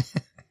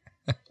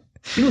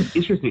 You know, it's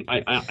interesting.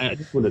 I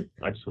just want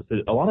to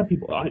say, a lot of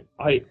people,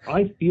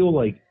 I feel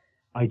like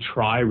I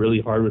try really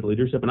hard with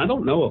leadership, and I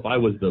don't know if I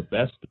was the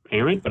best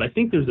parent, but I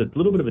think there's a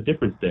little bit of a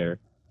difference there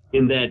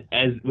in that,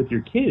 as with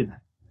your kids,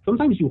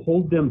 sometimes you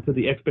hold them to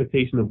the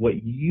expectation of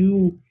what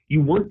you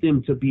want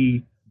them to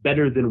be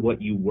better than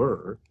what you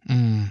were.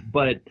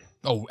 But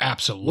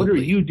absolutely.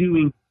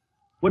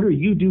 What are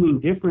you doing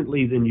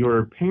differently than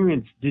your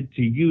parents did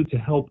to you to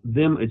help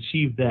them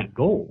achieve that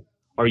goal?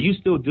 Are you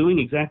still doing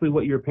exactly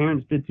what your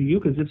parents did to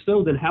you? Because if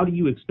so, then how do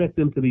you expect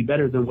them to be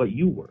better than what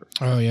you were?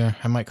 Oh, yeah.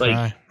 I might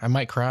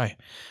cry.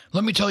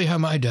 Let me tell you how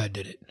my dad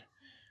did it.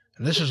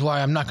 And this is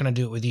why I'm not going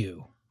to do it with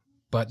you.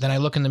 But then I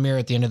look in the mirror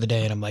at the end of the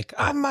day and I'm like,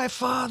 I'm my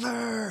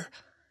father.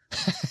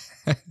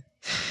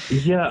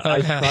 Yeah,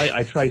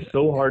 I try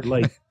so hard,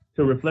 like,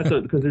 to reflect on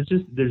it, because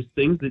there's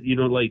things that, you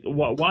know, like,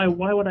 why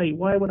would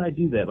I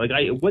do that? Like,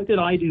 what did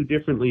I do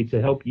differently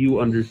to help you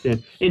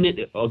understand? And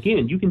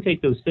again, you can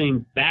take those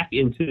things back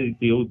into,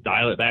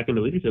 dial it back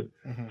into leadership.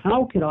 Mm-hmm.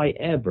 How could I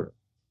ever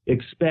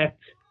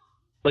expect,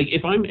 like,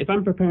 if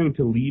I'm preparing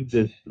to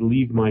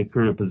leave my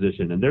current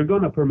position, and they're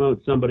going to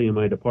promote somebody in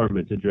my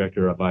department to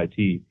director of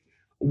IT,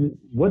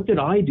 what did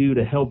I do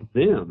to help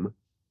them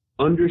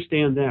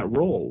understand that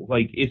role?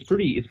 Like, it's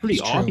pretty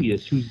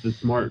obvious who's the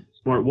smart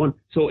one.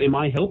 So am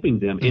I helping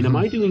them? And am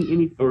I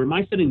doing am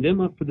I setting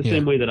them up for the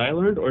same way that I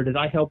learned, or did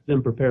I help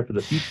them prepare for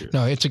the future?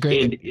 No, it's a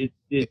great,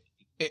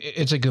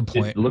 it's a good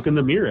point. Look in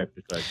the mirror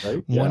exercise,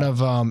 right? One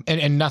of,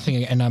 and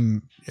nothing, and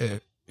I'm,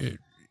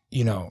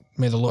 you know,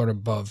 may the Lord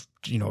above,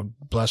 you know,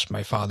 bless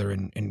my father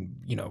and,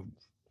 you know,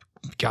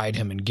 guide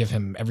him and give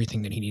him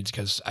everything that he needs,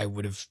 because I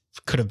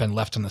could have been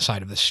left on the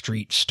side of the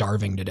street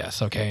starving to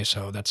death. Okay.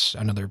 So that's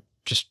another,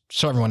 just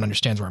so everyone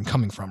understands where I'm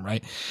coming from,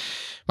 right?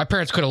 My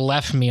parents could have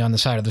left me on the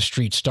side of the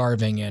street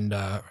starving, and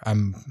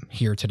I'm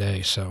here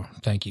today. So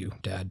thank you,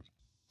 Dad.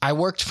 I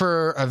worked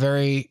for a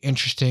very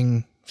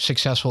interesting,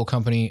 successful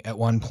company at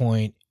one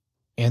point,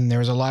 and there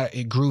was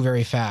it grew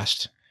very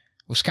fast.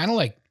 It was kind of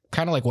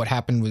like what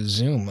happened with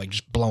Zoom, like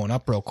just blowing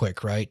up real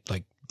quick, right?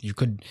 Like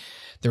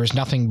there was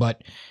nothing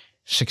but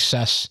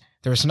success.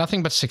 There was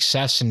nothing but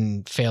success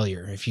and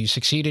failure. If you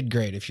succeeded,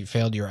 great. If you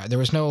failed, you're out. There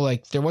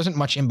wasn't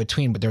much in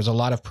between, but there was a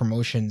lot of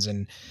promotions.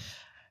 And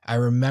I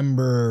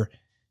remember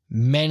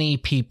many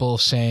people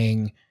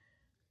saying,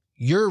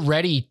 you're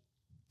ready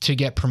to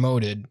get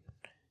promoted.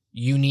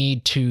 You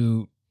need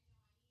to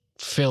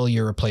fill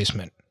your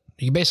replacement.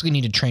 You basically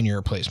need to train your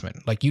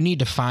replacement. Like, you need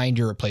to find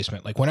your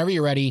replacement. Like, whenever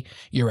you're ready,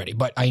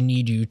 but I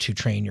need you to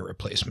train your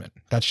replacement.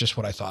 That's just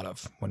what I thought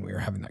of when we were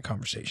having that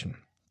conversation.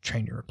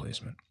 Train your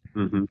replacement.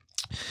 Mm-hmm.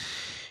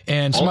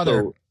 And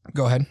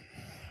go ahead.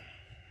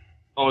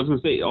 I was going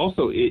to say,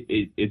 also,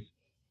 it's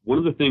one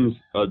of the things,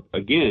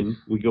 again,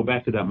 we go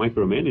back to that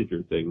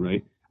micromanager thing,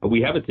 right? We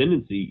have a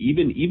tendency,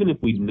 even if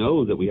we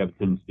know that we have a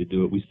tendency to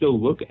do it, we still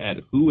look at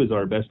who is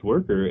our best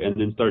worker and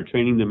then start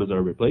training them as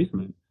our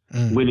replacement.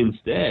 When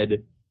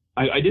instead,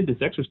 I did this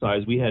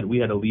exercise. We had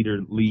a leader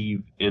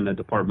leave, and the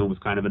department was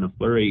kind of in a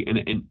flurry.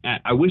 And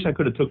I wish I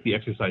could have took the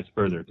exercise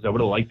further, because I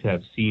would have liked to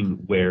have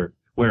seen where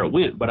it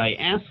went. But I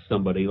asked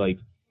somebody, like,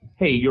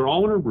 hey, you're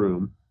all in a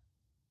room,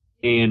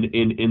 and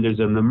there's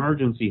an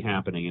emergency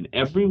happening, and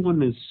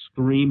everyone is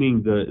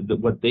screaming the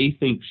what they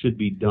think should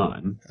be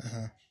done.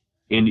 Uh-huh.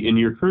 And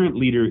your current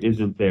leader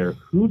isn't there.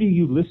 Who do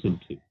you listen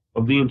to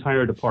of the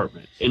entire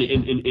department? And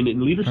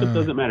leadership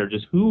doesn't matter.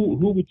 Just who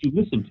would you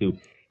listen to?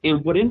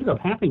 And what ended up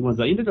happening was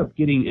I ended up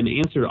getting an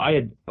answer.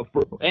 I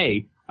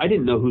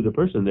didn't know who the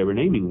person they were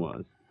naming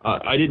was.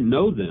 I didn't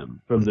know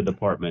them from the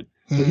department.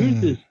 So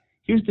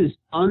here's this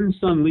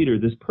unsung leader,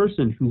 this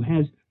person who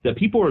has that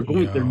people are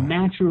going. They're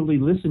naturally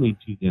listening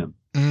to them.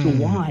 So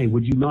why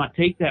would you not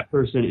take that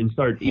person and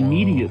start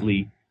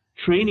immediately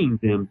training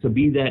them to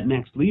be that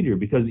next leader?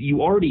 Because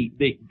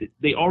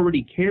they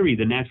already carry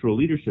the natural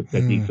leadership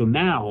technique. So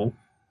now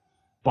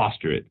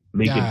foster it,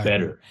 make it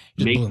better,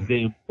 make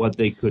them what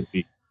they could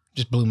be.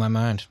 Just blew my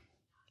mind.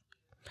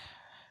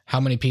 How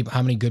many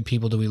good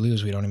people do we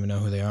lose? We don't even know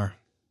who they are.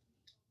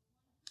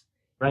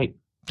 Right.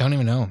 Don't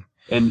even know.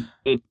 And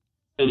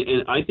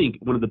I think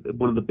one of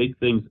the big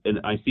things, and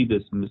I see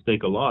this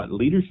mistake a lot,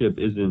 leadership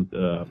isn't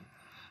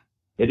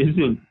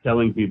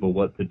telling people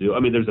what to do.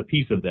 I mean, there's a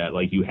piece of that,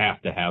 like you have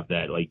to have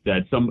that, like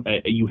that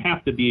you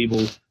have to be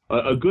able,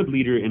 a good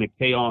leader in a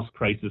chaos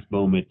crisis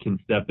moment can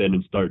step in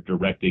and start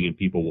directing, and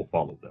people will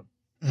follow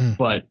them.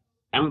 But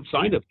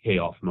outside of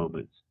chaos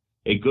moments,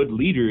 a good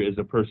leader is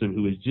a person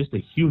who is just a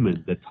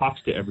human that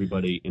talks to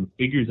everybody and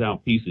figures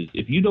out pieces.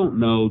 If you don't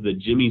know that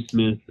Jimmy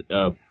Smith,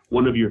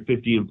 one of your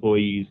 50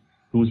 employees,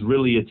 who was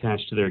really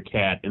attached to their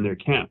cat, and their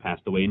cat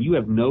passed away, and you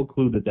have no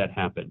clue that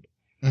happened.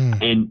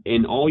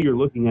 And all you're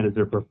looking at is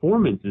their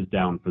performance is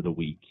down for the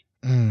week.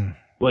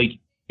 Like,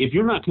 if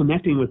you're not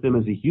connecting with them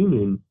as a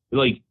human,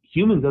 like,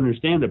 humans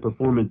understand that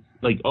performance,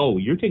 like, oh,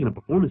 you're taking a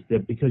performance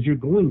dip because you're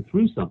going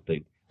through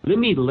something. Let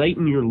me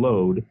lighten your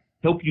load,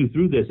 help you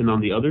through this, and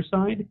on the other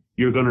side,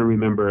 you're going to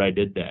remember I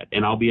did that,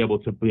 and I'll be able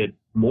to put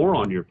more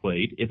on your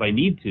plate if I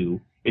need to,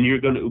 and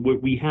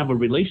we have a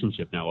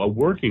relationship now, a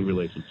working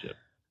relationship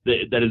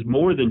that is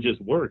more than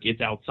just work. It's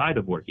outside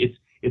of work. It's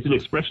an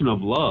expression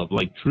of love,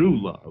 like true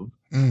love,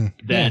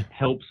 that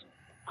helps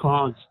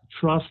cause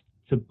trust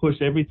to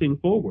push everything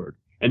forward.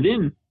 And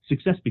then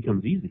success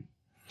becomes easy.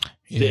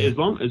 Yeah. As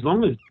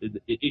long as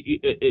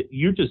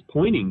you're just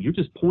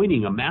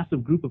pointing a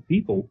massive group of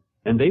people,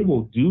 and they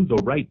will do the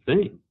right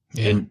thing.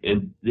 Yeah.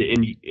 And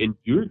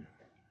your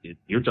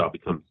job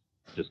becomes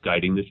just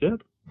guiding the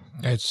ship.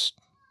 It's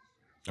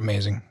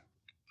amazing.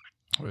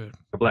 I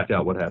blacked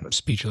out. What happened?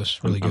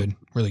 Speechless. Really good.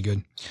 Really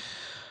good.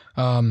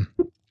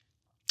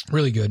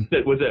 Really good.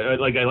 Was it I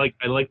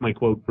like my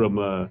quote from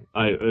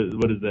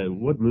what is that?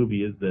 What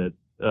movie is that?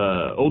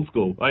 Old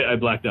School. I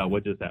blacked out.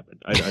 What just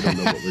happened? I don't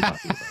know what we're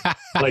talking about.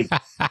 Like,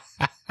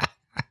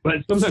 but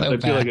sometimes I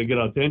feel like I get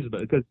on tangents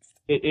because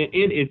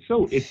it's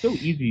so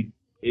easy.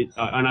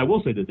 And I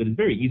will say that it is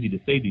very easy to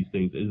say these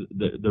things.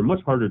 They're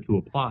much harder to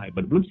apply.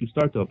 But once you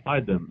start to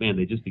apply them, man,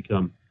 they just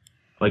become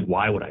like,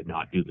 why would I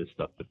not do this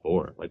stuff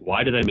before? Like,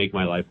 why did I make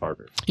my life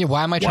harder? Yeah,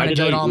 why am I trying to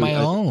do it on my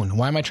own?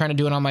 Why am I trying to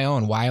do it on my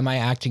own? Why am I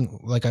acting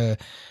like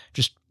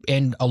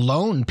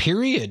alone,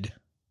 period?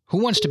 Who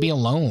wants to be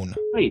alone?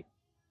 Right.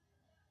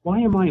 Why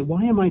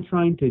am I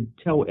trying to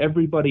tell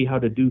everybody how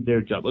to do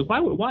their job? Like, why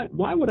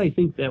would I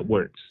think that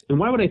works? And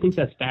why would I think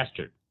that's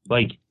faster?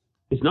 Like,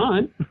 it's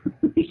not.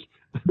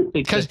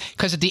 Because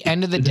at the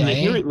end of the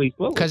day,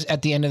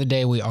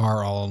 we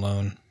are all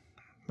alone.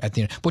 At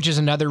the end, which is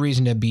another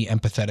reason to be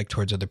empathetic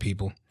towards other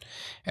people.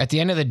 At the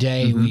end of the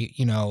day, we,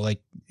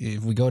 like,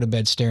 if we go to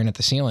bed staring at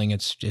the ceiling,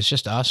 it's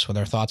just us with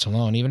our thoughts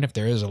alone, even if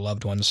there is a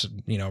loved one,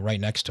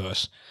 right next to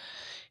us.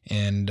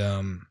 And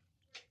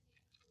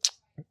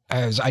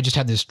I just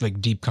had this like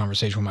deep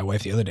conversation with my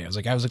wife the other day. I was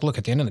like, look,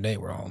 at the end of the day,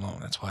 we're all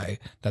alone. That's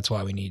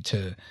why we need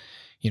to,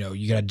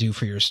 you got to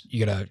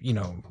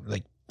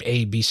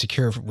be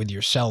secure with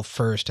yourself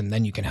first, and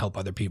then you can help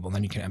other people, and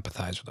then you can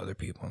empathize with other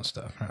people and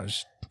stuff. I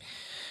was,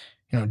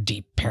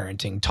 deep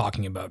parenting,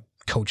 talking about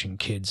coaching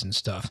kids and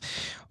stuff.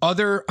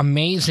 Other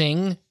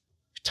amazing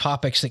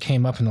topics that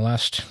came up in the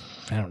last,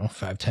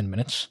 5-10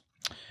 minutes.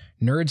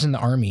 Nerds in the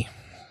Army.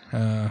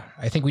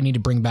 I think we need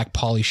to bring back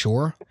Pauly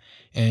Shore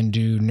and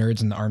do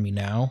Nerds in the Army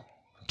Now,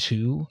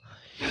 too.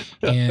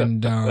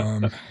 And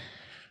the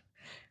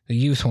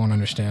youth won't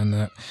understand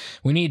that.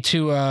 We need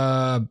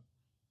to...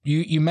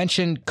 You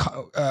mentioned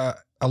a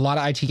lot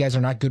of IT guys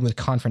are not good with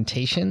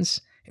confrontations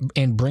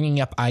and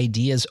bringing up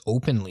ideas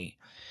openly.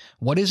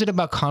 What is it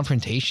about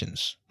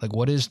confrontations? Like,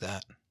 what is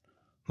that?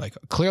 Like,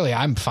 clearly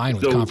I'm fine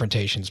with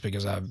confrontations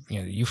because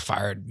you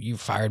tried to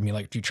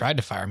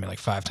fire me like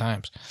 5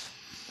 times.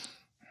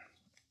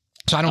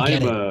 So I don't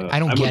get it. I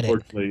don't get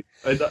it.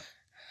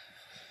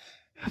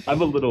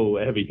 I'm a little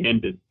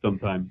heavy-handed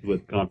sometimes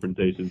with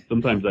confrontations.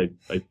 Sometimes I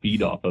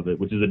feed off of it,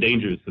 which is a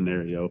dangerous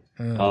scenario.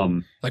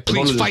 Like,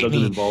 please fight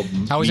me.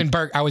 I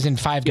was in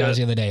Five Guys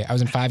the other day.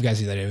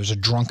 There was a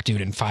drunk dude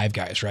in Five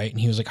Guys, right?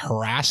 And he was like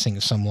harassing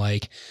some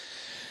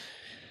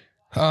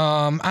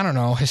I don't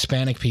know,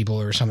 Hispanic people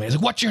or something. He's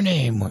like, what's your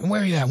name?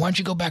 Where are you at? Why don't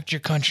you go back to your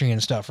country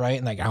and stuff, right?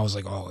 And like, I was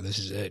like, oh, this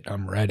is it.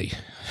 I'm ready.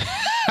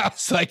 I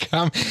was like,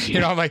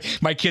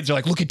 my kids are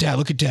like, look at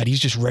dad. He's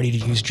just ready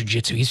to use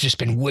jujitsu. He's just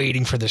been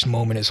waiting for this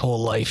moment his whole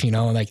life, and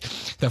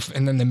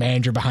then the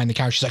manager behind the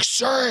counter, she's like,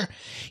 sir,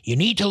 you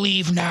need to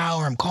leave now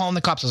or I'm calling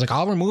the cops. I was like,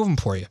 I'll remove him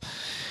for you.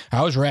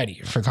 I was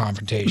ready for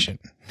confrontation.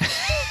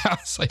 I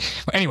was like,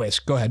 well, anyways,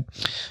 go ahead.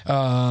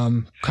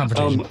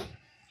 Confrontation.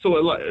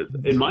 So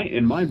in my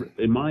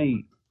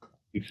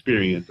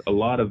experience, a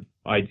lot of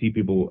IT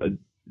people,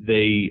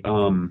 they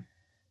will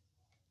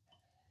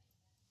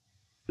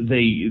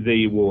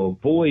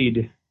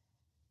avoid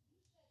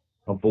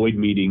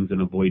meetings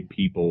and avoid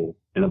people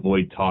and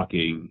avoid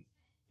talking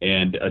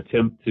and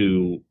attempt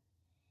to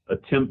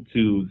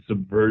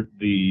subvert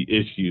the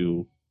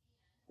issue,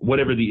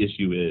 whatever the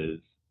issue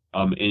is,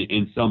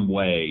 in some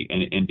way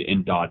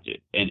and dodge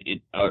it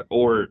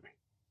or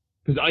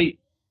because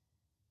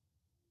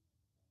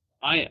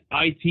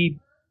IT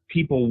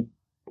people.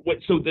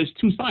 So there's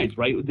two sides,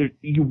 right?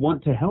 You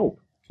want to help.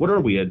 What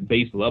are we at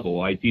base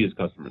level? IT is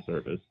customer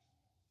service,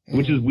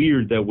 which is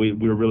weird that we're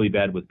really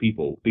bad with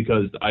people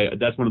because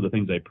that's one of the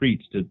things I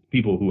preach to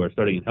people who are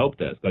starting in help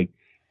desk. Like,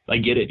 I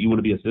get it. You want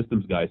to be a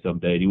systems guy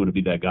someday. You want to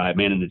be that guy,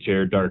 man in the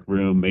chair, dark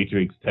room,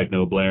 Matrix,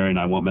 techno blaring.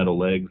 I want metal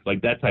legs,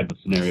 like that type of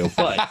scenario.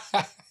 But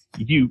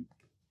you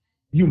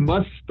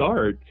must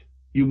start.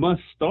 You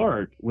must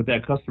start with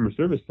that customer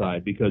service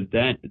side because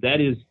that's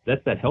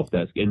that help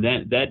desk, and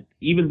that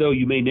even though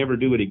you may never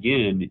do it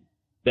again,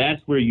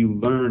 that's where you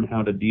learn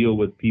how to deal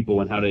with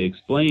people and how to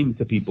explain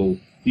to people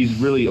these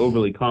really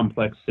overly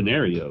complex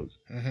scenarios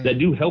that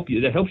do help you.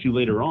 That helps you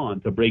later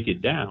on to break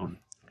it down.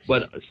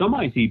 But some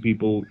IT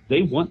people,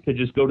 they want to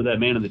just go to that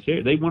man in the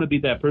chair. They want to be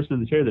that person in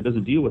the chair that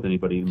doesn't deal with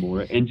anybody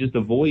anymore and just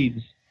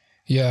avoids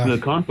the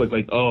conflict.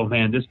 Like, oh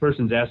man, this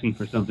person's asking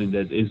for something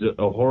that is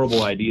a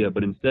horrible idea,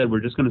 but instead we're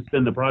just going to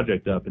send the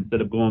project up instead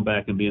of going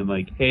back and being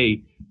like,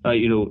 hey,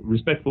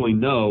 respectfully,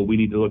 no, we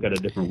need to look at it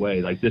a different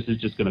way. Like, this is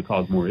just going to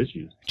cause more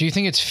issues. Do you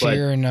think it's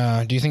fear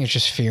do you think it's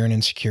just fear and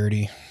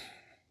insecurity?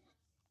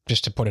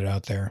 Just to put it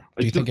out there.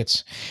 Do you think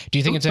it's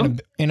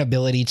an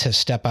inability to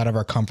step out of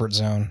our comfort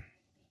zone?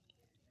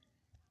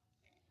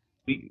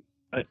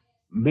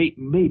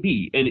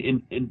 Maybe,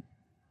 and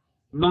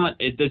not.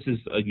 This is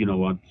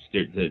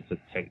it's a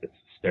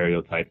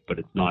stereotype, but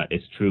it's not.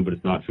 It's true, but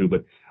it's not true.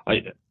 But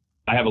I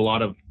have a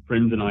lot of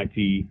friends in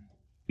IT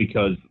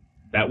because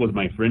that was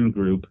my friend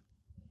group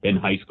in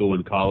high school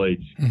and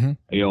college.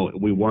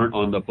 We weren't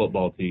on the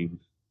football teams.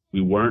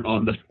 We weren't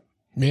on the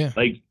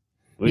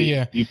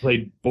You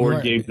played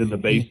board games in the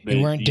basement.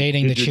 You weren't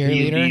dating the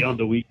cheerleader on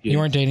the weekend. You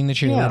weren't dating the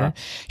cheerleader.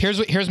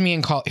 Yeah. Here's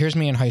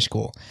me in high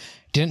school.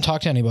 Didn't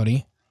talk to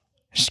anybody.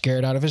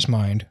 Scared out of his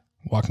mind.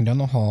 Walking down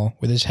the hall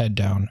with his head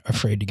down,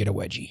 afraid to get a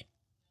wedgie.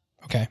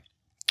 Okay,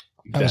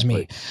 that was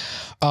me.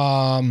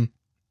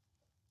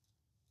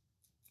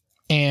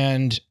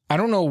 And I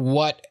don't know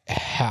what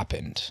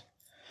happened.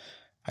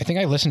 I think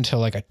I listened to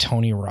like a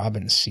Tony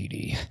Robbins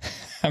CD.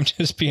 I'm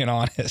just being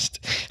honest.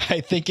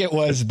 I think it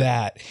was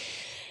that.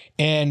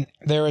 And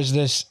there was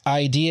this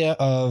idea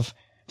of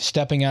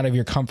stepping out of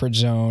your comfort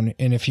zone.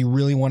 And if you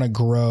really want to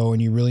grow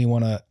and you really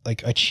want to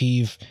like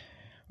achieve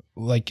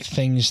like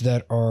things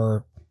that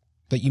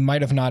you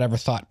might have not ever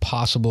thought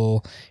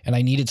possible. And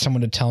I needed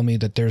someone to tell me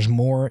that there's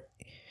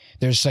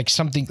like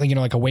something,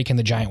 like awaken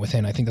the giant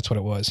within. I think that's what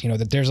it was,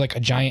 that there's like a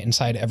giant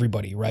inside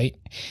everybody. Right.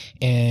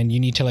 And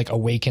you need to like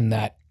awaken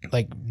that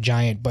like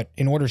giant. But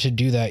in order to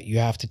do that, you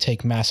have to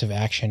take massive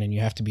action and you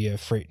have to be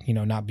afraid,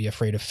 not be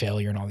afraid of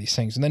failure and all these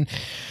things. And then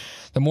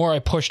the more I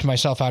pushed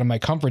myself out of my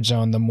comfort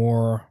zone, the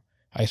more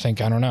I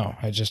think, I don't know.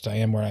 I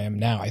am where I am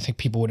now. I don't think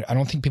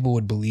people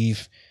would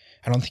believe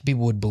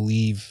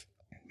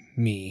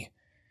me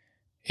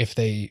if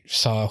they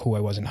saw who I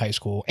was in high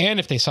school and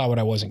if they saw what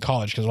I was in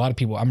college. Because a lot of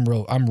people,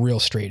 I'm real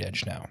straight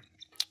edge now.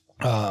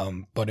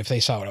 But if they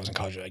saw what I was in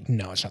college, they're like,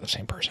 no, it's not the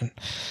same person.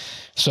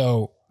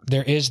 So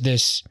there is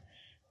this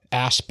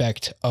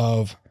aspect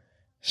of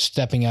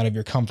stepping out of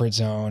your comfort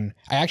zone.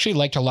 I actually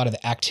liked a lot of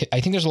I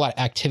think there's a lot of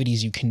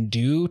activities you can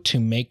do to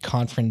make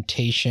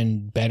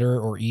confrontation better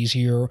or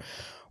easier,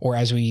 or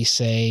as we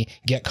say,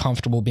 get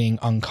comfortable being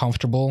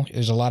uncomfortable.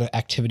 There's a lot of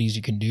activities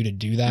you can do to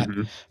do that.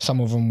 Mm-hmm.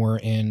 Some of them were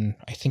in,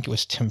 I think it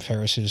was Tim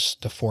Ferriss's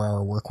The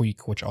 4-Hour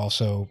Workweek, which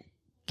also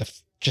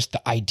just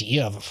the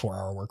idea of a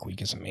 4-hour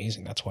workweek is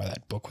amazing. That's why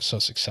that book was so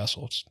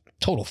successful. It's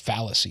total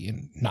fallacy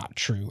and not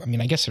true. I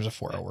mean, I guess there's a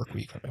 4-hour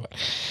workweek, but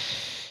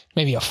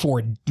maybe a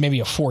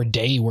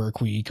 4-day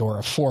work week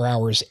or 4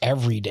 hours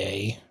every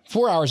day.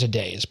 4 hours a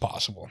day is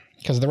possible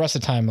because the rest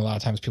of the time, a lot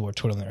of times people are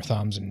twiddling their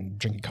thumbs and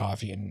drinking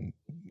coffee and,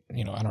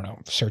 I don't know,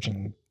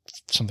 searching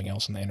something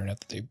else on the internet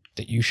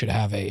that you should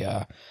have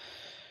a,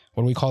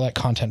 what do we call that,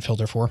 content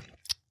filter for?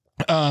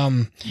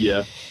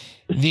 Yeah.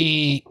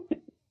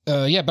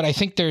 But I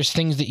think there's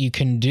things that you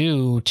can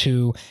do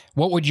to,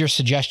 what would your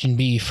suggestion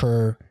be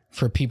for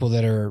people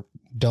that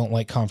don't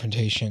like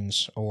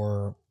confrontations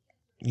or,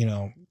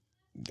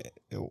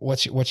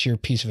 what's your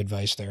piece of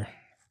advice there?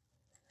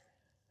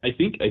 I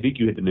think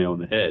you hit the nail on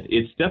the head.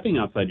 It's stepping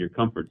outside your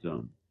comfort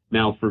zone.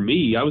 Now, for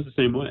me, I was the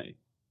same way,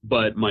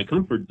 but my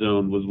comfort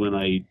zone was when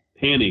I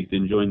panicked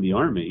and joined the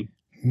Army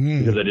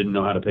because I didn't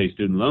know how to pay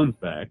student loans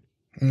back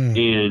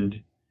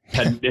and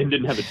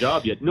didn't have a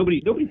job yet.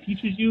 Nobody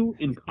teaches you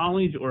in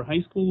college or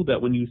high school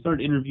that when you start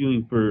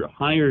interviewing for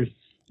higher,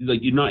 like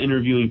you're not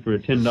interviewing for a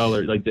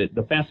 $10, like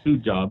the fast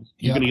food jobs,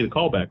 you're going to get a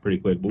call back pretty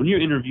quick. But when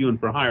you're interviewing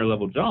for higher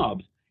level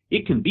jobs,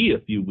 it can be a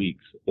few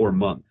weeks or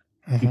months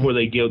before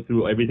they go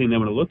through everything they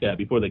want to look at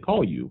before they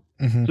call you.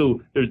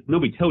 So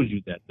nobody tells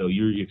you that, though.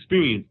 Your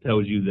experience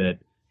tells you that,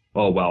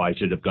 oh, well, I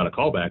should have got a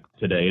call back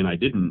today and I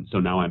didn't. So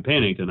now I'm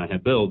panicked and I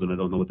have bills and I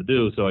don't know what to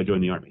do. So I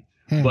joined the Army.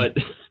 But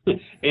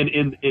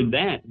and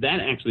that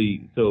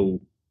actually, so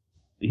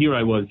here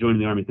I was joining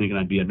the Army thinking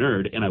I'd be a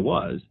nerd, and I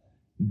was,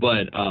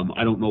 but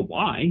I don't know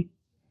why.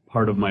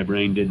 Part of my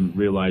brain didn't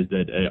realize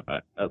that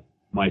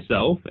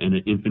myself and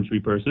an infantry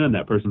person and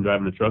that person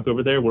driving the truck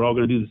over there, we're all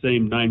going to do the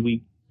same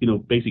 9-week,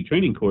 basic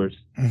training course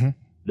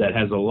that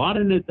has a lot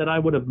in it that I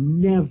would have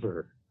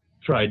never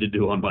tried to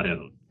do on my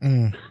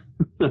own.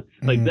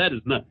 That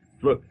is not.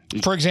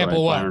 For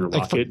example, what? Go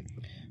ahead.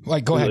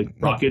 Like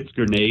rockets,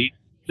 grenades.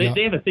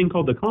 They have a thing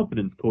called the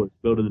confidence course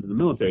built into the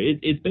military.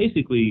 It's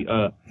basically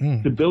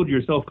to build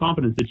your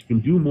self-confidence that you can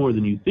do more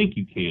than you think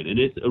you can. And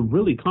it's a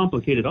really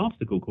complicated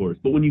obstacle course.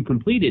 But when you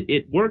complete it,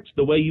 it works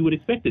the way you would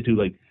expect it to.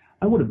 Like,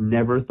 I would have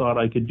never thought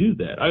I could do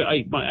that.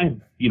 I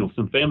have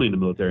some family in the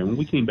military. And when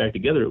we came back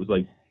together, it was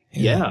like,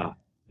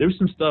 there's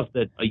some stuff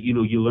that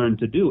you learn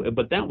to do,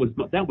 but that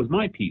was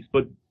my piece.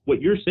 But what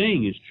you're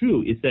saying is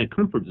true. It's that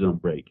comfort zone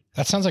break.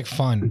 That sounds like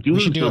fun. We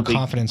should do a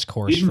confidence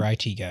course for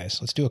IT guys.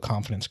 Let's do a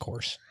confidence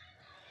course.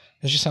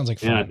 This just sounds like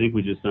fun. Yeah, I think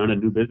we just found a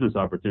new business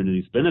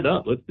opportunity. Spin it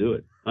up. Let's do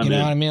it. You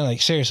know what I mean? Like,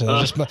 seriously,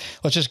 let's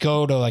just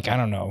go to, like, I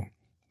don't know.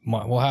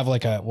 We'll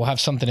have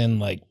something in,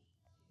 like,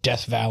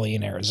 Death Valley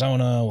in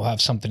Arizona. We'll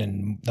have something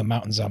in the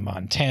mountains of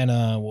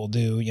Montana. We'll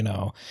do,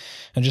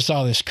 and just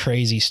all this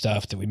crazy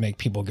stuff that we make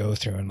people go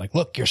through. And, like,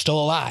 look, you're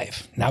still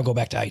alive. Now go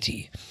back to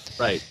IT.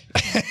 Right.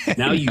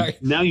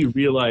 Now you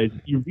realize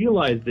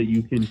that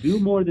you can do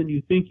more than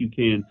you think you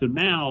can. So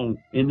now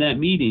in that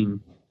meeting,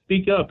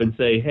 speak up and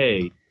say,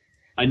 hey,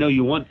 I know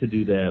you want to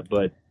do that,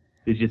 but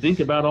did you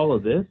think about all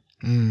of this?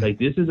 Like,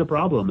 this is a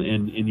problem,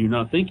 and you're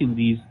not thinking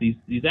these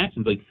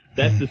actions. Like,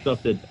 that's the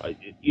stuff that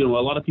a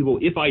lot of people.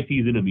 If IT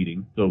is in a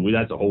meeting, so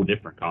that's a whole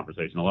different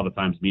conversation. A lot of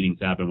times meetings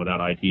happen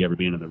without IT ever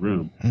being in the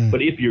room.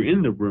 But if you're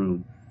in the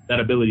room, that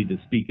ability to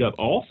speak up,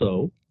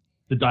 also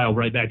to dial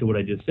right back to what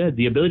I just said,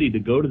 the ability to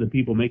go to the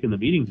people making the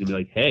meetings and be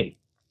like, hey,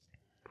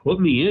 put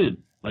me in.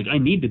 Like, I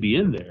need to be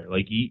in there.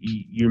 Like,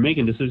 you're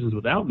making decisions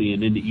without me,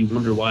 and then you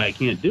wonder why I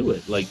can't do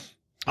it. Like,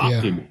 talk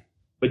to me.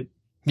 But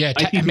yeah,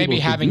 maybe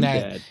having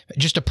that,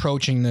 just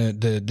approaching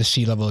the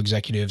C-level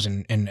executives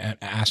and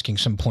asking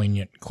some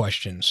poignant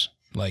questions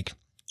like,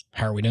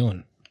 how are we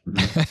doing?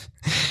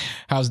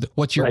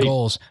 What's your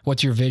goals?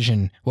 What's your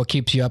vision? What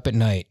keeps you up at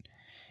night?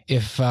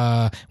 If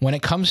when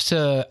it comes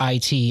to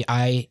IT,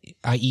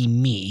 i.e.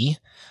 me,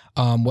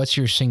 what's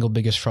your single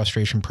biggest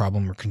frustration,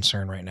 problem, or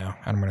concern right now?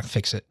 I'm going to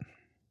fix it.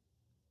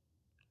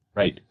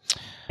 Right.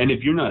 And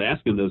if you're not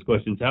asking those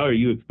questions, how are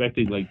you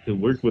expecting, like, to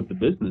work with the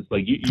business?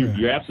 Like,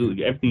 you're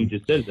absolutely, everything you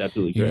just said is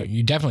absolutely correct.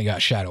 You definitely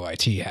got shadow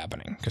IT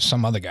happening, because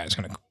some other guy's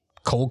going to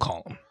cold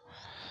call him.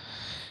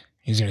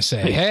 He's going to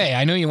say, hey,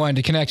 I knew you wanted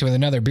to connect with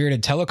another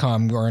bearded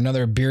telecom or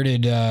another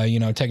bearded,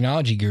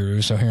 technology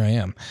guru, so here I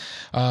am.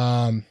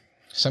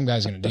 Some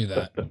guy's going to do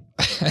that.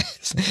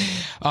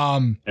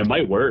 It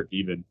might work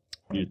even.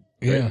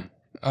 Yeah.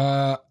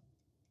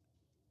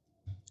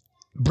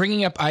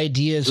 Bringing up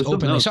ideas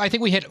openly. So I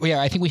think we hit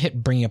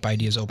bringing up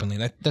ideas openly.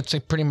 That's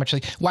pretty much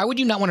like, why would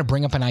you not want to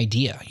bring up an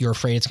idea? You're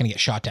afraid it's going to get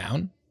shot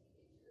down?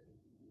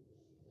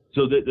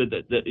 So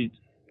it's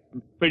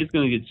afraid it's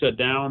going to get shut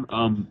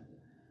down.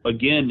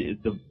 Again,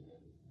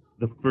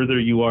 the further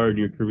you are in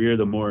your career,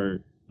 the more,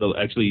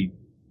 actually,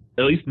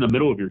 at least in the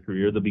middle of your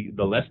career,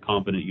 the less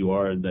confident you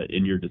are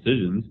in your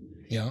decisions.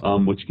 Yeah.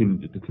 Which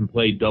can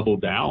play double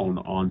down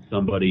on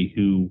somebody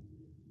who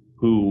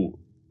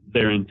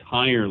their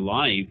entire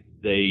life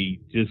they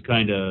just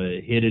kind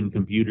of hid in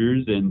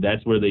computers, and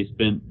that's where they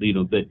spent,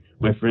 that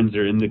my friends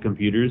are in the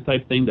computers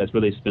type thing. That's where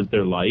they spent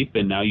their life.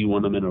 And now you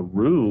want them in a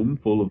room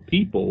full of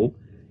people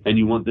and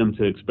you want them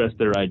to express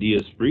their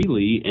ideas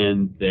freely,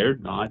 and they're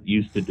not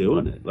used to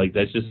doing it. Like,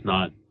 that's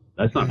not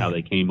how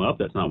they came up.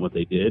 That's not what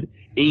they did.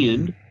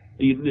 And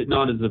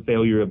not as a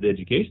failure of the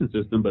education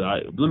system, but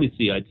let me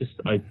see.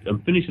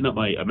 I'm finishing up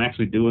I'm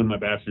actually doing my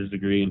bachelor's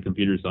degree in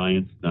computer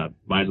science.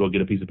 Might as well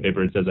get a piece of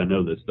paper that says I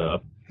know this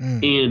stuff.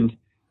 And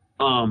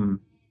I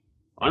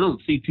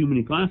don't see too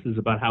many classes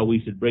about how we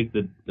should break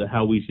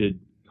how we should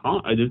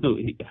talk.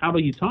 How do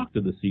you talk to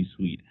the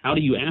C-suite? How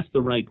do you ask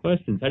the right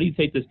questions? How do you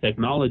take this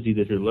technology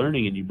that you're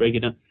learning and you break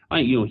it down?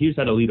 Here's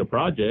how to lead a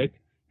project.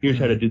 Here's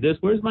how to do this.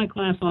 Where's my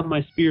class on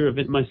my sphere of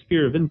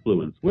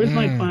influence? Where's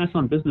my class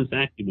on business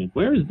acumen?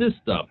 Where is this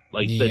stuff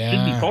that should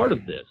be part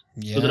of this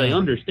so that I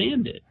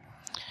understand it?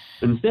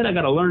 Instead, I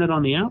got to learn it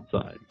on the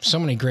outside. So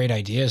many great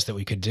ideas that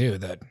we could do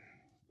that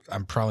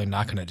I'm probably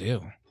not going to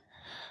do.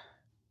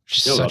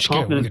 Such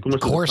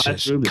good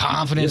courses,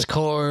 confidence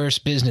course,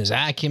 business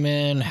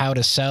acumen, how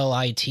to sell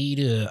IT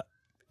to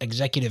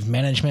executive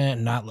management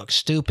and not look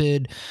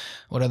stupid.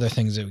 What other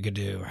things that we could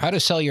do? How to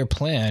sell your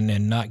plan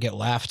and not get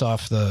laughed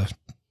out of the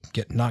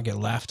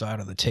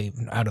tape,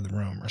 out of the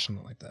room or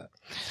something like that.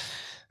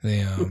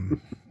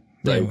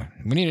 Right.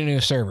 We need a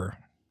new server.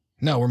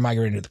 No, we're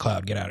migrating to the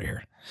cloud. Get out of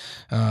here.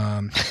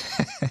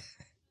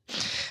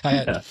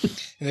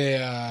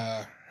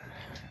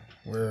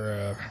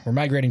 We're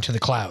migrating to the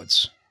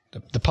clouds,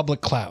 the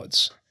public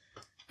clouds.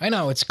 I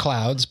know it's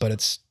clouds,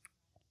 but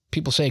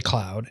people say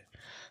cloud.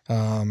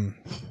 So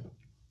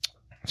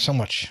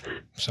much.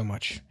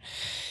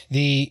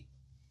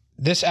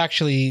 This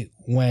actually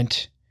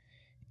went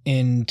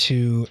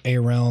into a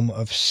realm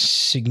of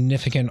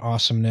significant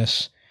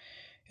awesomeness,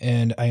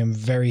 and I am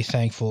very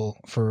thankful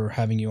for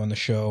having you on the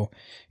show.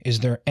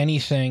 Is there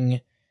anything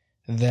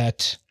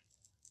that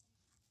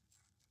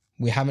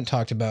we haven't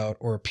talked about,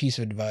 or a piece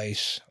of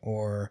advice,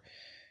 or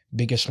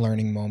biggest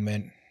learning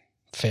moment,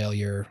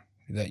 failure,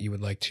 that you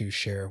would like to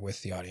share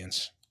with the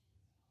audience?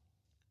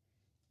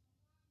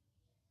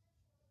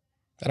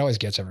 That always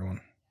gets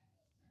everyone.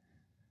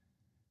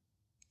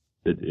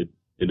 It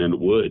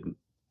would.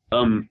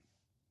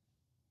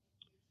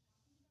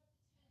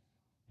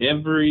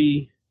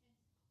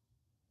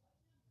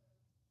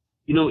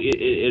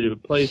 It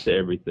applies to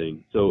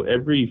everything. So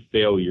every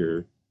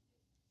failure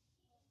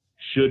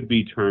should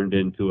be turned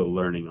into a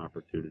learning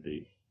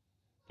opportunity.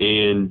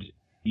 and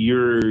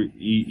you're,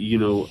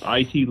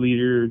 IT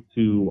leader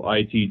to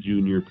IT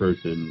junior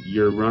person.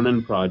 You're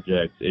running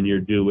projects and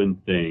you're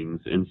doing things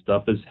and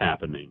stuff is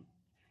happening.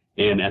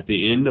 And at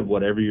the end of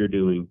whatever you're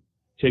doing,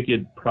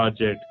 ticket,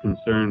 project,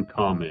 concern,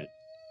 comment,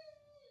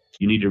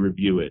 you need to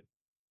review it.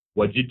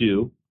 What'd you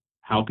do?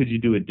 How could you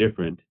do it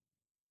different?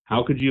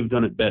 How could you have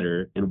done it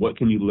better? And what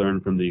can you learn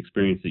from the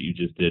experience that you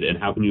just did? And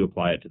how can you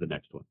apply it to the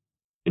next one?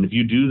 And if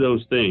you do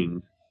those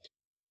things,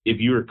 if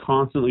you're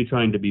constantly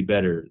trying to be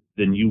better,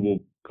 then you will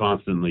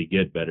constantly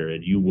get better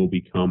and you will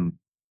become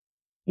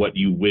what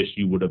you wish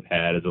you would have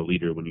had as a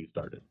leader when you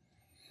started.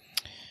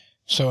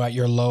 So at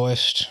your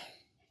lowest,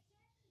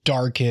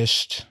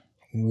 darkest,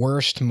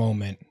 worst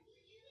moment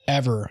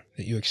ever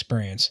that you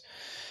experience,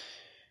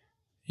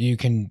 you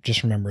can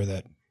just remember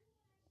that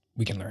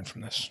we can learn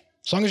from this.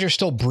 As long as you're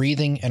still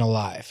breathing and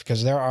alive,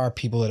 because there are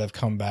people that have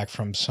come back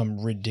from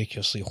some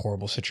ridiculously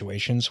horrible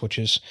situations,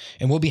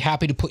 and we'll be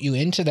happy to put you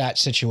into that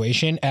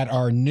situation at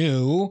our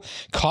new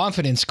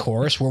confidence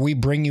course, where we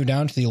bring you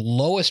down to the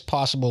lowest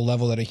possible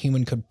level that a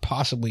human could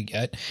possibly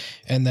get.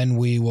 And then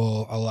we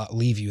will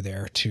leave you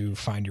there to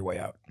find your way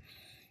out.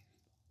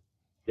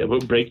 Yeah, we'll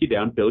break you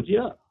down, build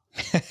you up.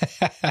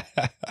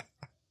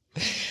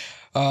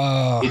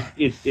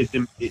 It's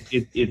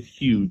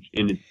huge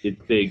and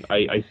it's big.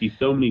 I see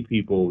so many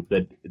people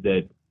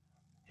that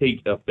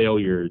take a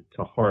failure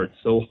to heart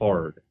so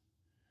hard,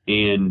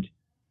 and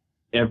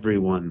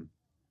everyone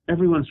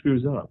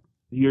screws up.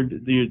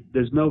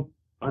 There's no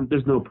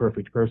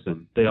perfect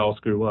person. They all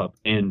screw up,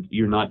 and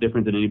you're not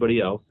different than anybody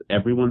else.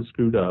 Everyone's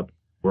screwed up.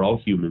 We're all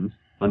humans.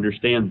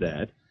 Understand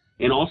that,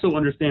 and also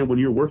understand when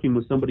you're working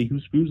with somebody who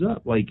screws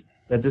up, like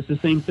that. It's the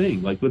same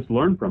thing. Like, let's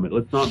learn from it.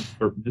 Let's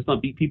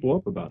not beat people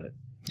up about it.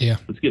 Yeah.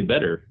 Let's get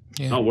better,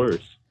 not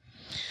worse.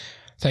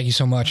 Thank you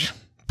so much.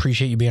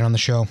 Appreciate you being on the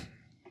show.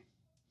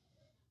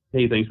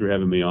 Hey, thanks for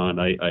having me on.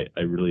 I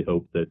really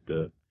hope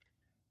that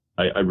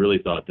I really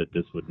thought that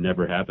this would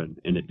never happen,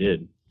 and it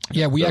did.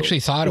 Yeah, we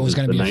actually thought it was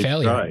going to be a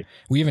failure. Try.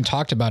 We even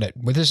talked about it.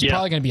 But this is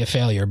probably going to be a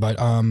failure, but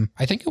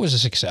I think it was a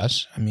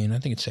success. I mean, I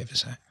think it's safe to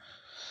say.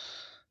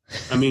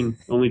 I mean,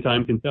 only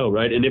time can tell,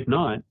 right? And if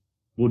not,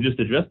 we'll just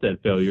address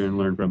that failure and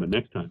learn from it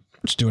next time.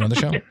 Let's do another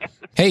show.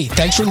 Hey,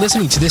 thanks for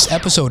listening to this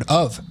episode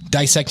of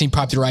Dissecting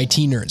Popular IT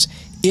Nerds.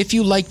 If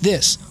you like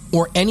this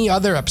or any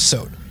other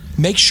episode,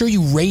 make sure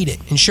you rate it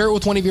and share it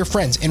with one of your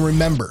friends. And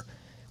remember,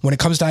 when it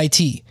comes to IT,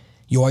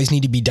 you always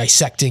need to be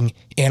dissecting,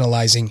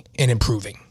 analyzing, and improving.